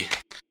enemy be?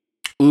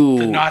 Ooh.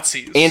 The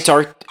Nazis.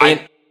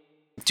 I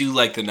do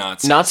like the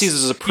Nazis. Nazis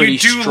is a pretty You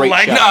do straight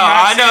like shot. No,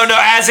 I know.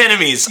 As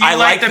enemies, You I like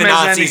like the them as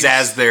Nazis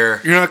enemies. as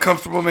their. You're not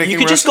comfortable making. You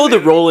could just go the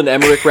Roland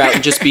Emmerich route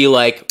and just be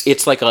like,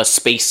 it's like a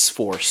space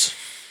force.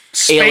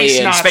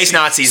 Aliens. Space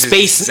Nazis.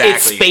 Space, is exactly.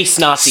 it's space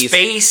Nazis.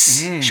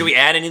 Space. Should we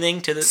add anything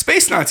to this?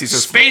 Space Nazis are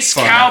Space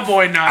fun.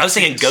 cowboy Nazis. I was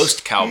thinking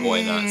ghost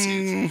cowboy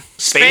Nazis.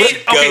 Space,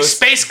 okay, ghost.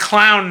 space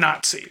clown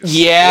Nazis.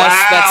 Yes,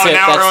 Wow, that's it.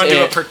 now we're That's onto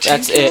a it. particular-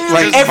 That's it.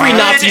 Like Every fun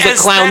Nazi's a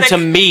clown to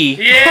me.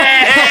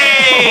 Yeah.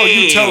 Oh,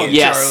 you tell him,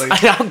 Yes, Charlie.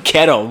 I'll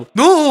get him.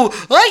 No,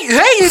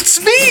 hey,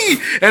 it's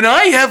me, and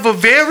I have a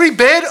very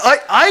bad.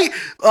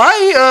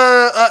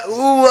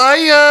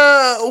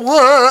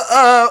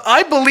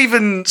 I believe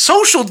in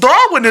social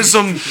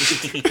Darwinism.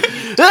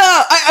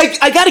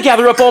 I gotta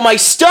gather up all my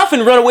stuff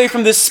and run away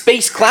from this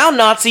space clown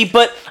Nazi,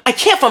 but I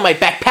can't find my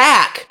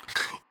backpack.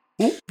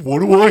 Oh, what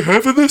do I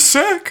have in this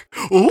sack?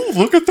 Oh,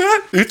 look at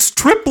that. It's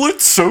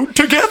triplets sewed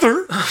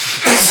together.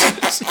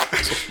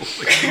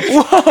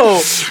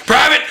 Whoa!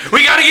 Private,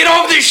 we gotta get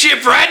off this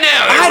ship right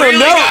now. I don't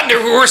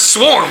know. We're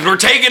swarmed. We're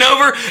taking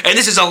over, and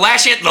this is the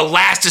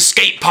last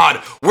escape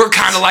pod. We're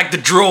kind of like the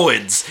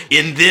droids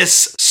in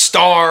this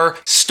Star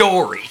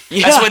Story.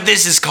 Yeah. That's what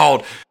this is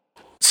called.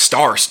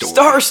 Star Story.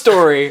 Star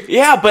Story.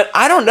 Yeah, but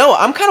I don't know.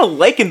 I'm kind of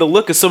liking the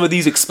look of some of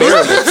these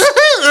experiments.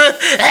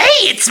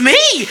 Hey, it's me!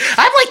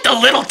 I'm like the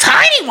little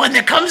tiny one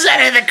that comes out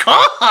of the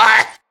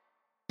car!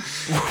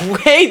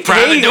 Hey,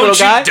 Private, little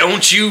guy.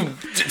 don't you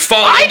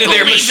fall I into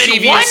their believe in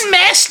mischievous. one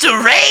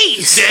master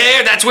race!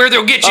 There, that's where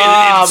they'll get you.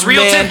 Aw, It's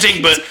real man.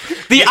 tempting, but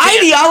The you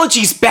can't-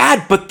 ideology's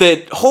bad, but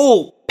the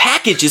whole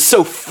package is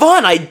so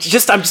fun. I'm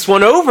just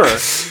won over.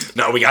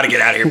 No, we got to get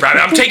out of here, Private.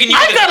 I'm taking you.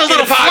 I've got a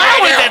little pod flower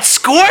right now. that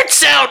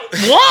squirts out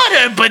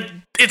water, but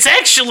it's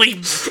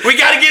actually. We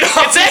gotta get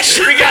off.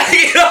 We gotta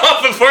get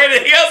off before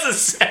anything else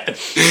is said.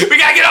 We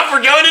gotta get off.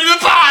 We're going into the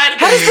pod.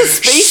 How does the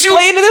space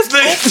play into this?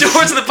 The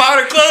doors of the pod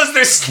are closed.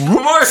 There's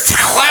more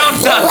clown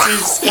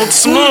Nazis.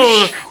 It's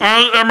me.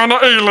 I am an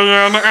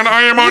alien, and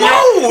I am on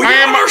Whoa,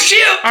 you're on our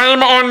ship. I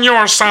am on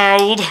your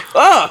side.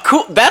 Oh,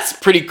 cool. That's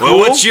pretty cool. Well,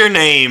 what's your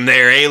name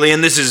there, alien?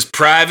 This is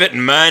Private,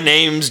 and my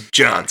name's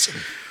Johnson.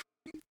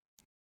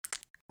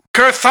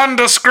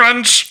 Thunder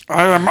Scrunch.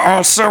 I am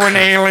also an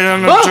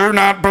alien, and do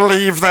not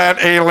believe that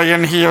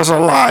alien. He is a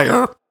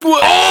liar.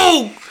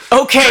 Oh!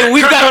 Okay,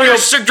 we've got a real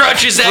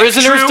Thrush, is that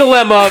prisoner's true?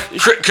 dilemma.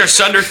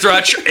 Thunder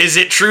Thrush, is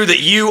it true that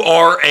you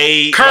are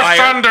a liar?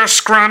 Thunder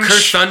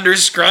Scrunch. Thunder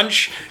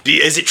Scrunch,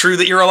 is it true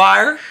that you're a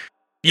liar?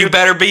 You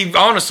better be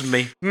honest with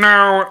me.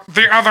 No,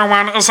 the other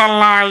one is a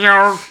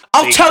liar.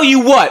 I'll tell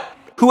you what.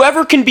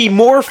 Whoever can be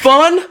more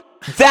fun,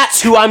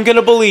 that's who I'm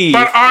gonna believe.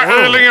 But our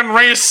alien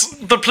race,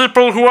 the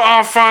people who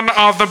are fun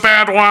are the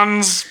bad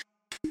ones.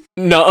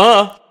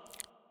 Nuh-uh.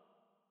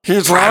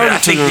 He's Private, lying I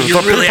to think you. that The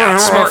you're really people who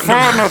are outsmarting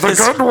fun are the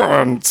this. good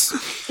ones.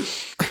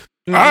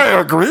 I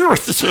agree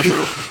with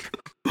you.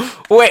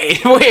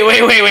 Wait.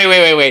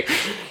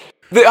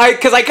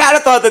 Because I kind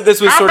of thought that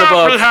this was How sort of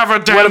about we have a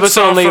one of us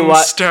dance-off only.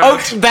 instead? Oh,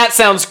 that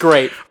sounds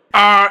great.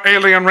 Our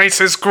alien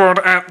race is good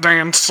at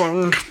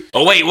dancing.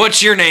 Oh, wait,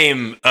 what's your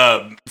name,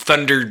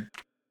 Thunder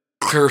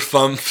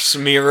Kerfumps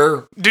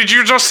Mirror? Did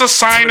you just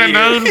assign a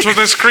name to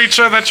this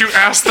creature that you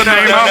asked the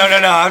name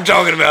of? No, I'm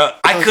talking about,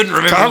 I couldn't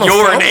remember kinda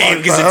your felt name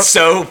like because that. it's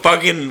so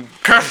fucking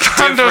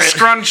Thunder different.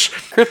 Scrunch.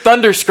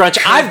 Thunder Scrunch.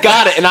 I've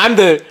got it, and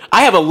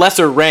I have a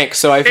lesser rank,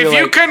 so I feel If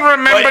like. you can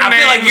remember But I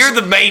names, feel like you're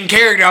the main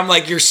character. I'm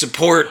like your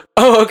support.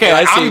 Oh, okay,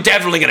 I see. I'm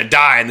definitely gonna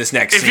die in this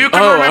next if scene. you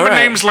can Oh, remember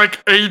alright. names like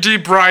A.D.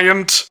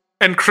 Bryant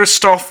and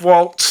Christoph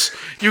Waltz,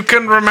 you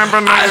can remember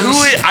names.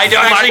 I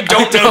actually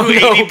don't know who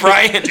don't know. A.D.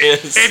 Bryant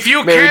is. If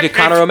you Married can, to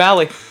Connor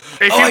O'Malley.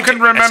 if Oh, you I can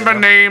do- remember actually, no.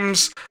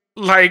 names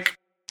like,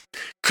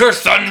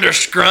 Thunder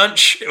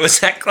Scrunch. Was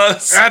that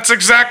close? that's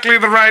exactly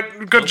the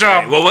right. Good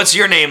job. Well, what's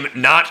your name?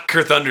 Not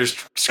Thunder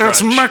Scrunch.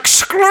 It's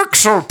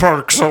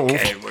McScluxelperxel.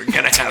 Okay,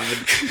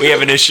 we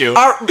have an issue.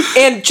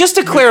 And just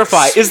to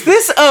clarify, is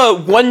this a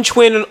one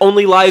twin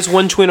only lies,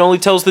 one twin only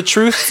tells the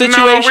truth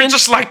situation? No, we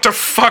just like to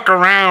fuck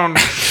around.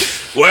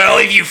 Well,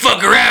 if you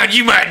fuck around,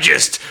 you might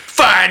just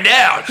find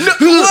out.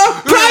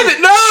 Private,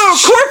 no!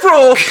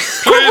 Corporal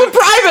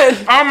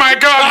Private! Oh my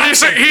god,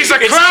 he's a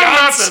It's clown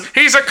Johnson. Nazi.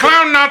 He's a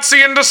clown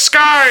Nazi in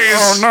disguise.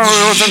 Oh no,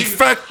 he was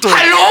infected.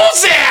 Hello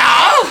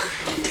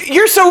there!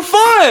 You're so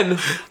fun!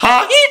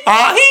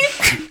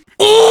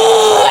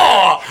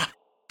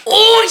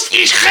 Oh,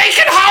 ich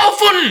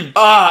Reichenhaufen!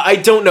 I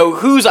don't know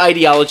whose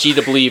ideology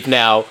to believe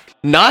now.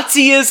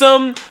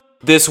 Nazism,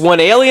 this one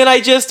alien I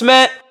just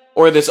met,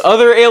 or this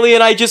other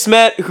alien I just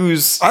met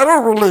who's... I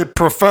don't really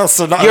profess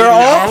an You're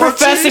all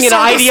professing an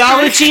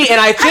ideology, and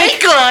I Hey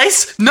think...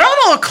 guys, not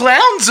all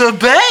clowns are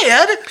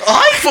bad.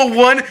 I, for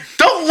one,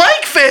 don't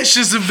like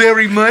fascism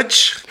very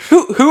much.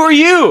 Who are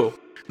you?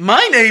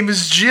 My name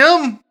is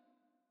Jim.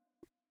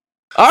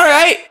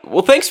 Alright,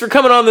 well thanks for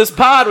coming on this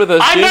pod with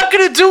us, I'm Jim. not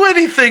gonna do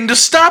anything to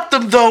stop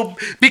them, though,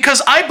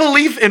 because I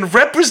believe in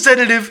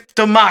representative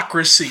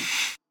democracy.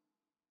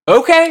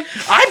 Okay.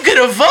 I'm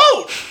gonna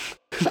vote.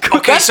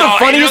 That's the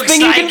funniest thing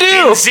you can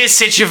do. In this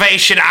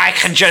situation, I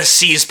can just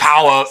seize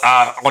power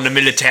on the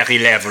military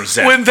level.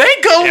 Then. When they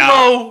go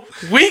low,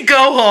 we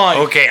go high.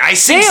 Okay, I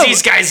see Damn,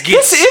 these guys get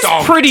This is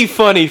stomped. pretty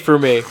funny for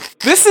me.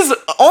 This is...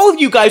 All of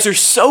you guys are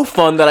so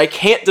fun that I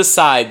can't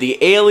decide. The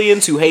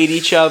aliens who hate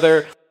each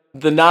other,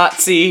 the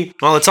Nazi...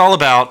 Well, it's all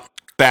about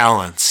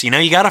balance. You know,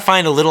 you got to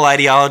find a little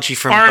ideology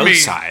from both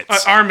sides.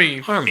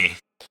 Army.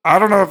 I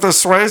don't know if this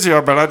sways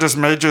you, but I just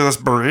made you this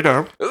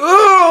burrito.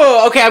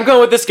 Ooh, okay, I'm going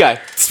with this guy.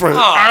 Sweet. Oh,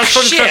 I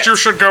think shit. that you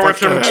should go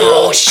with him too.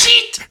 Oh,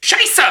 shit!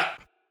 Scheiße!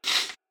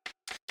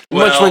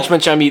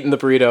 Munch, I'm eating the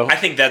burrito. I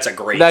think that's a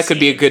great That could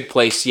be a scene. good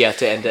place, yeah,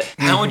 to end it.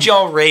 How would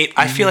y'all rate?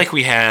 I feel like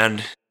we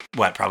had,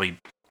 probably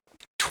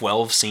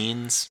 12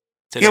 scenes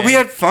today? Yeah, we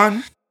had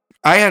fun.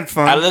 I had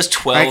fun. Out of those I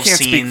 12 can't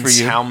speak for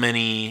scenes, you. how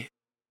many,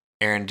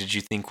 Aaron, did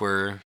you think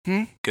were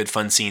good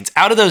fun scenes?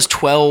 Out of those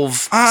 12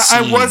 scenes.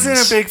 I wasn't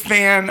a big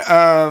fan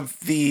of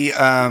the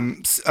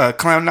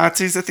clown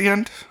Nazis at the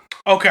end.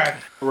 Okay.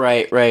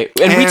 Right.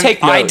 And we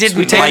take notes. I didn't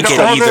we take like it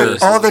notes. either.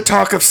 All the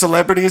talk of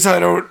celebrities,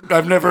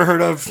 I've never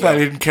heard of. I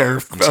didn't care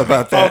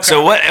about that.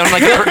 So what, I'm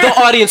like, The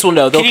audience will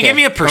know. can you give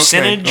me a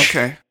percentage?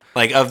 Okay.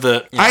 Like of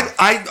the, you know.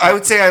 I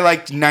would say I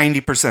liked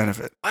 90% of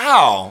it.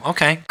 Wow,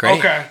 okay, great.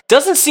 Okay.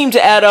 Doesn't seem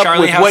to add up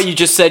Charlie, with what you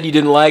just said you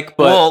didn't like,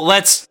 but... Well,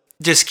 let's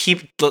just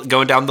keep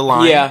going down the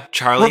line. Yeah.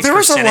 Charlie's Well, there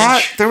was percentage. a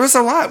lot. There was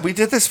a lot. We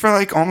did this for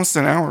like almost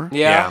an hour.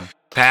 yeah.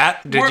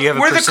 Pat, did you have a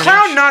Were the percentage?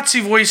 clown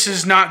Nazi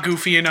voices not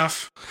goofy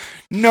enough?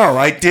 No,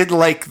 I did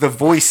like the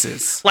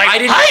voices. Like, I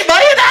didn't. Hey,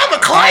 man, I'm a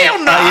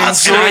clown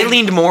Nazi. And I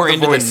leaned more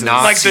into voices. the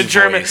Nazi like the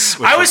German. voice,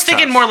 which I was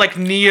thinking tough. more like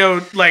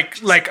neo,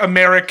 like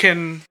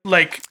American,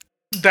 like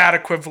that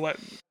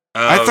equivalent.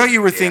 I thought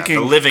you were thinking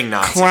the living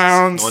Nazis,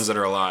 clowns. the ones that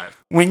are alive.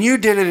 When you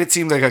did it, it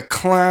seemed like a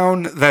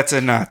clown that's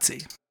a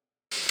Nazi.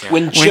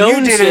 When When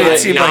Jones you did it, it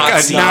seemed like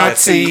a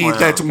Nazi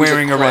that's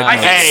wearing a red clown.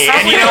 nose. Hey,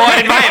 and you know what?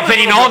 In my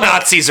opinion, all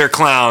Nazis are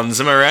clowns.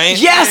 Am I right?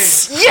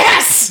 Yes!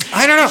 Yes!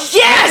 I don't know.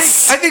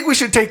 Yes! I think we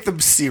should take them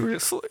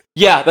seriously.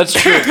 Yeah, that's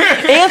true.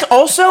 And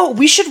also,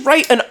 we should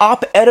write an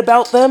op-ed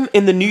about them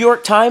in the New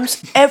York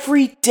Times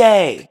every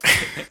day.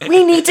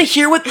 We need to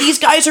hear what these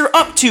guys are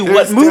up to. What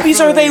There's movies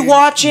are they definitely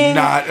watching?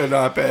 Not an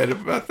op-ed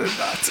about the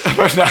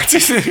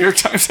Nazis in the New York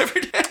Times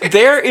every day.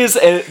 There is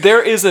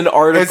an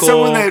article. As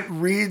someone that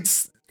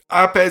reads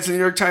op-eds in the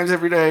New York Times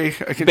every day,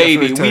 I can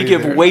Baby, definitely tell we you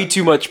give they're way not.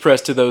 too much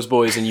press to those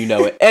boys, and you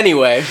know it.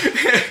 Anyway,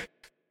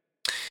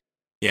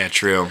 Yeah,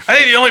 true. I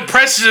think the only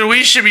pressing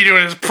we should be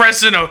doing is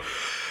pressing a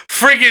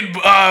friggin'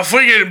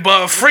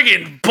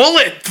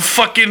 bullet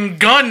fucking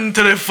gun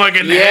to the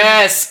fucking head.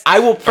 yes, I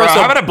will press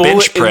how about a a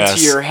bench bullet press?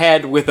 into your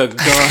head with a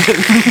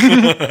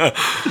gun.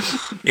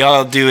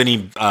 Y'all do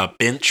any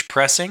bench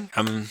pressing?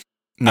 I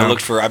No.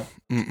 looked for.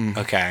 Mm-mm.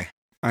 Okay.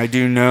 I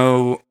do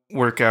no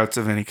workouts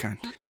of any kind.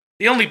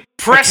 The only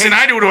pressing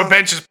I do to a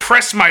bench is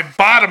press my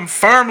bottom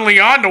firmly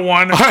onto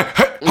one.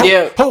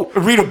 Yeah.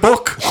 Read a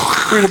book.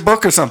 Read a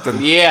book or something.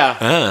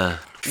 Yeah.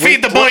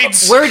 Feed the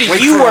boys. Where do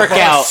Wait you for a work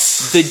out?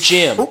 bus. The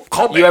gym. Oh,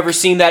 call You back. ever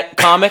seen that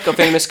comic? A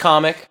famous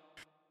comic?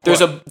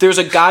 There's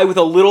a guy with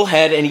a little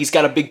head and he's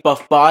got a big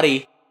buff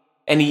body,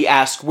 and he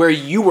asks where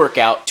you work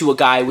out to a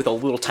guy with a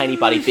little tiny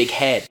body, big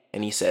head,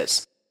 and he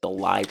says the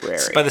library.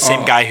 It's by the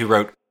same guy who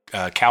wrote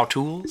Cow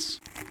Tools.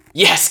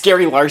 Yes,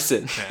 Gary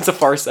Larson. It's a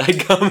Far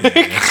Side comic.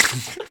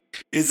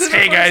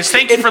 Hey guys,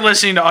 thank you for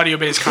listening to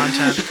audio-based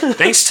content.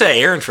 Thanks to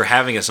Aaron for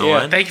having us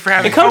on. Thank you for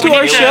having And come me. to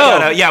our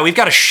show. Yeah, we've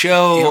got a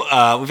show.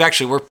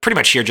 We're pretty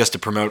much here just to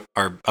promote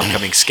our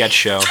upcoming sketch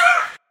show.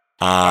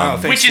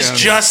 Thanks, Which is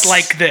Jones. just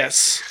like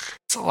this.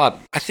 It's a lot.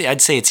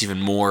 I'd say it's even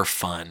more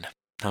fun.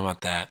 How about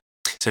that?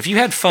 So if you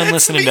had fun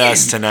listening to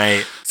us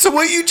tonight, So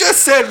what you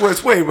just said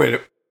was, wait. What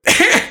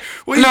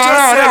you No,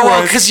 just said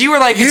well, was, because you were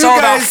like, it's you all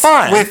about guys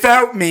fun.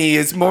 Without me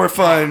is more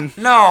fun.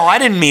 No, I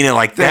didn't mean it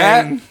like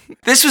that. Than-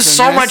 This was than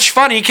so this. much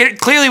fun.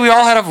 Clearly, we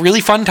all had a really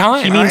fun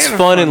time. He means had a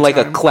fun in fun like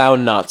a time.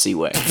 clown Nazi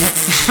way.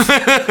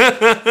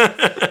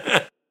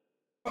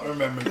 I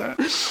remember that.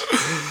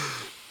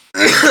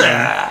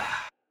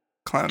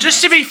 Clown.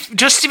 Just to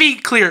be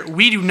clear,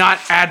 we do not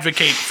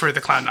advocate for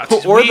the clown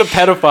Nazis. Or the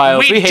pedophiles.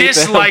 We hate them.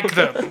 dislike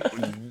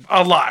them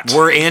a lot.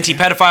 We're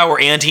anti-pedophile.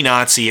 We're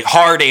anti-Nazi.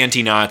 Hard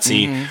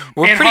anti-Nazi.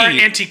 We're and hard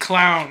pretty.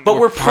 anti-clown. But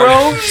we're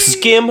pro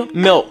skim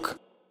milk.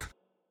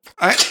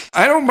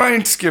 I don't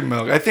mind skim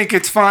milk. I think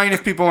it's fine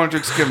if people want to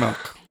drink skim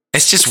milk.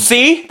 It's just.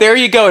 See? There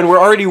you go, and we're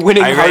already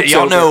winning hearts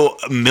Y'all over. know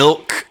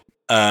milk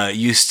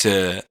used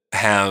to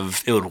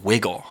have. It would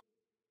wiggle.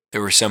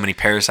 There were so many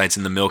parasites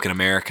in the milk in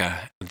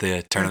America at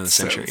the turn of the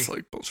century. Sounds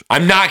like bullshit.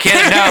 I'm not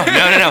kidding.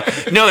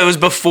 No. It was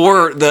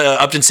before the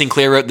Upton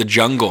Sinclair wrote The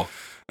Jungle,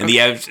 and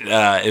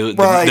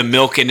the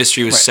milk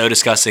industry was so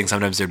disgusting.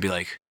 Sometimes there'd be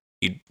like,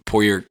 you'd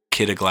pour your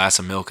kid a glass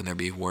of milk, and there'd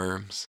be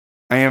worms.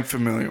 I am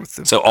familiar with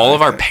this. So all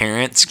of our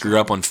parents grew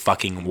up on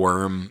fucking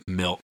worm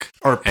milk.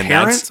 Our and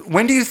parents?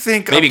 When do you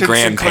think Maybe Upton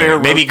Sinclair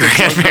grandparents. Maybe wrote The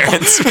Jungle?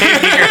 grandparents. Maybe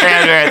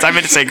grandparents. I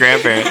meant to say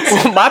grandparents.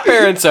 Well, my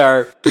parents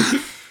are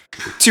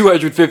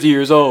 250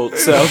 years old,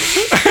 so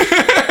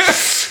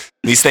At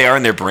least they are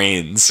in their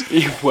brains.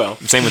 well.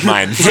 Same with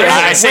mine.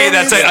 I say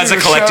that's a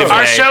collective.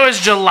 Our day. show is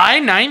July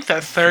 9th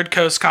at Third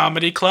Coast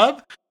Comedy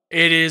Club.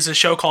 It is a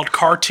show called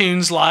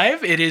Cartoons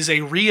Live. It is a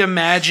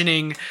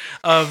reimagining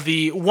of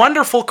the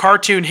wonderful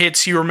cartoon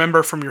hits you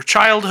remember from your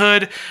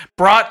childhood,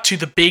 brought to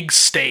the big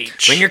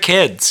stage. Bring your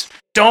kids.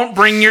 Don't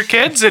bring your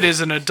kids. It is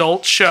an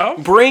adult show.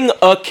 Bring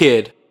a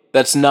kid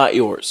that's not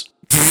yours.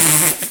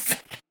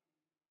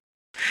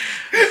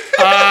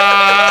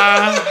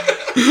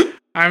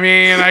 I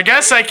mean, I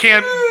guess I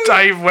can't.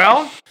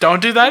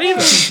 Don't do that either.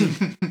 It's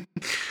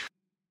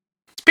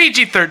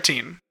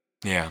PG-13.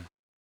 Yeah.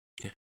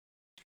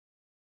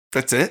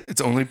 That's it?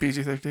 It's only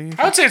PG-13?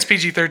 I would say it's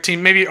PG-13,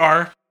 maybe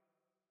R.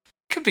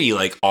 Could be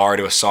like R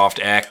to a soft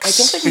X. I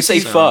don't think we say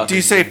fuck. Do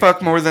you say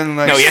fuck more than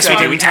like No, yes, we do.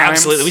 7 We times?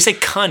 absolutely. We say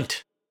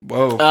cunt.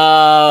 Whoa.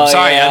 I'm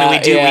sorry, I mean,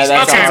 we do- Yeah, we-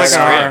 that's, Okay, a like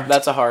hard an R. R.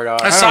 That's a hard R.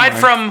 Aside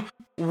mind. from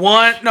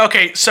one...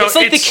 Okay, so It's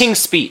like the King's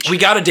Speech. We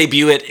got to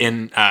debut it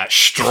in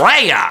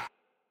Australia.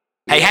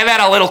 Hey, how about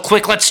a little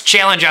quick? Let's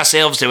challenge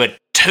ourselves to a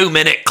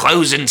 2-minute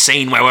closing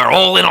scene where we're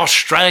all in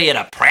Australia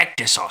to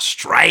practice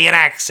Australian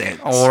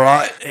accents. All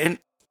right. And,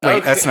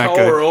 wait, that's not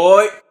good. All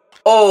right.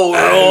 All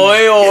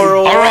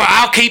right,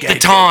 I'll keep the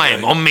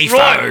time on me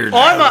phone.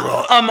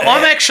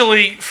 I'm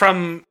actually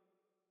from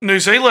New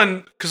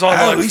Zealand because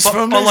I he's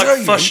from New like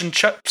Zealand. fish and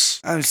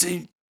chips. I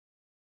see.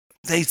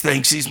 They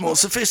think he's more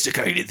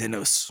sophisticated than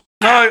us.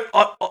 No,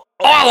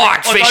 I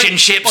like fish don't- and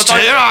chips I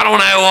too. don't- I don't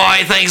know why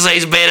he thinks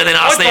he's better than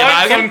us there,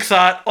 I Logan.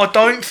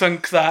 don't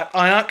think that.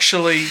 I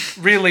actually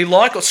really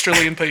like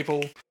Australian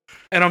people,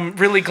 and I'm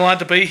really glad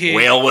to be here.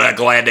 Well, we're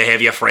glad to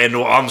have you, friend.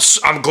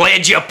 I'm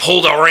glad you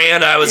pulled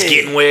around. I was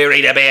getting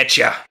worried about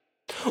you.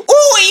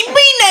 Oi,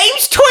 me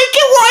name's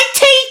Taika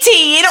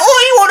Waititi, and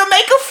I want to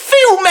make a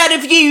film out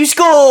of yous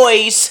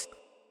guys.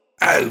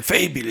 Oh,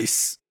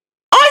 fabulous.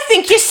 I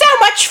think you're so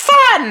much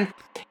fun.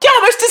 You're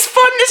almost as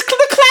fun as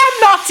the clown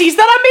Nazis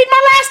that I made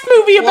my last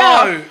movie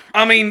about. Whoa.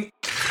 I mean,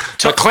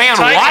 The clown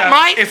Taika, what,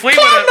 mate? If we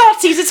Clown were to,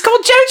 Nazis. It's called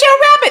Jojo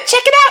Rabbit.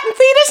 Check it out in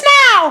theaters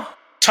now.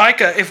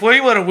 Taika, if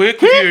we were to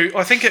work with you,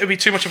 I think it would be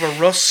too much of a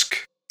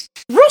rusk.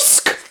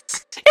 Rusk.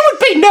 It would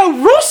be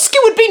no Rusk.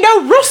 It would be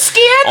no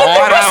Ruskier than the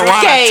I don't Rusk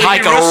want to game.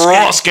 take a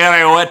rusk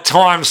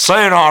anytime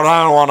soon. I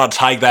don't want to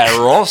take that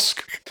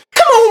rusk.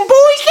 Come on,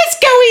 boys. Let's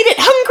go eat at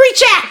Hungry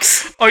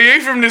Jack's. Are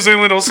you from New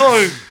Zealand also?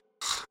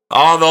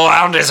 Oh, no,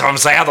 I'm just from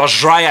South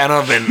Australia, and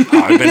I've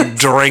been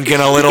drinking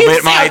a little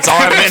bit, mate.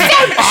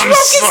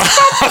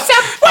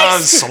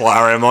 I'm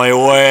slurring my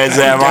words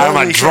there, mate.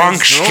 I'm a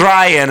drunk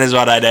Australian, is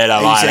what I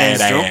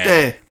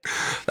did.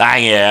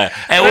 Thank you.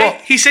 And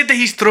Wait, he said that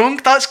he's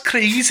drunk. That's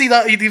crazy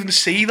that he'd even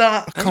say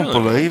that. I can't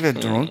believe it.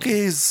 Drunk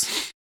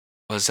is.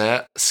 was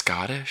that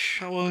Scottish?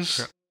 That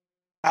was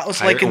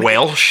like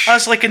Welsh?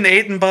 That's like an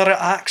Edinburgh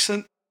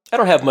accent. I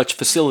don't have much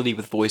facility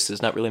with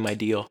voices. Not really my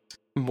deal.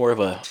 More of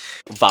a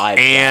vibe.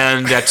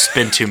 And that's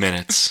been 2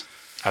 minutes.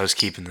 I was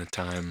keeping the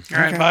time. All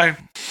right, bye.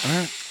 All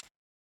right.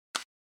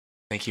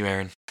 Thank you,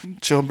 Aaron.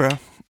 Chill, bro.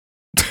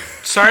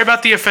 Sorry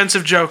about the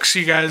offensive jokes,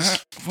 you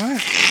guys.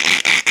 What?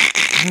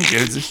 Who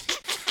gives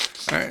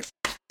a- All right.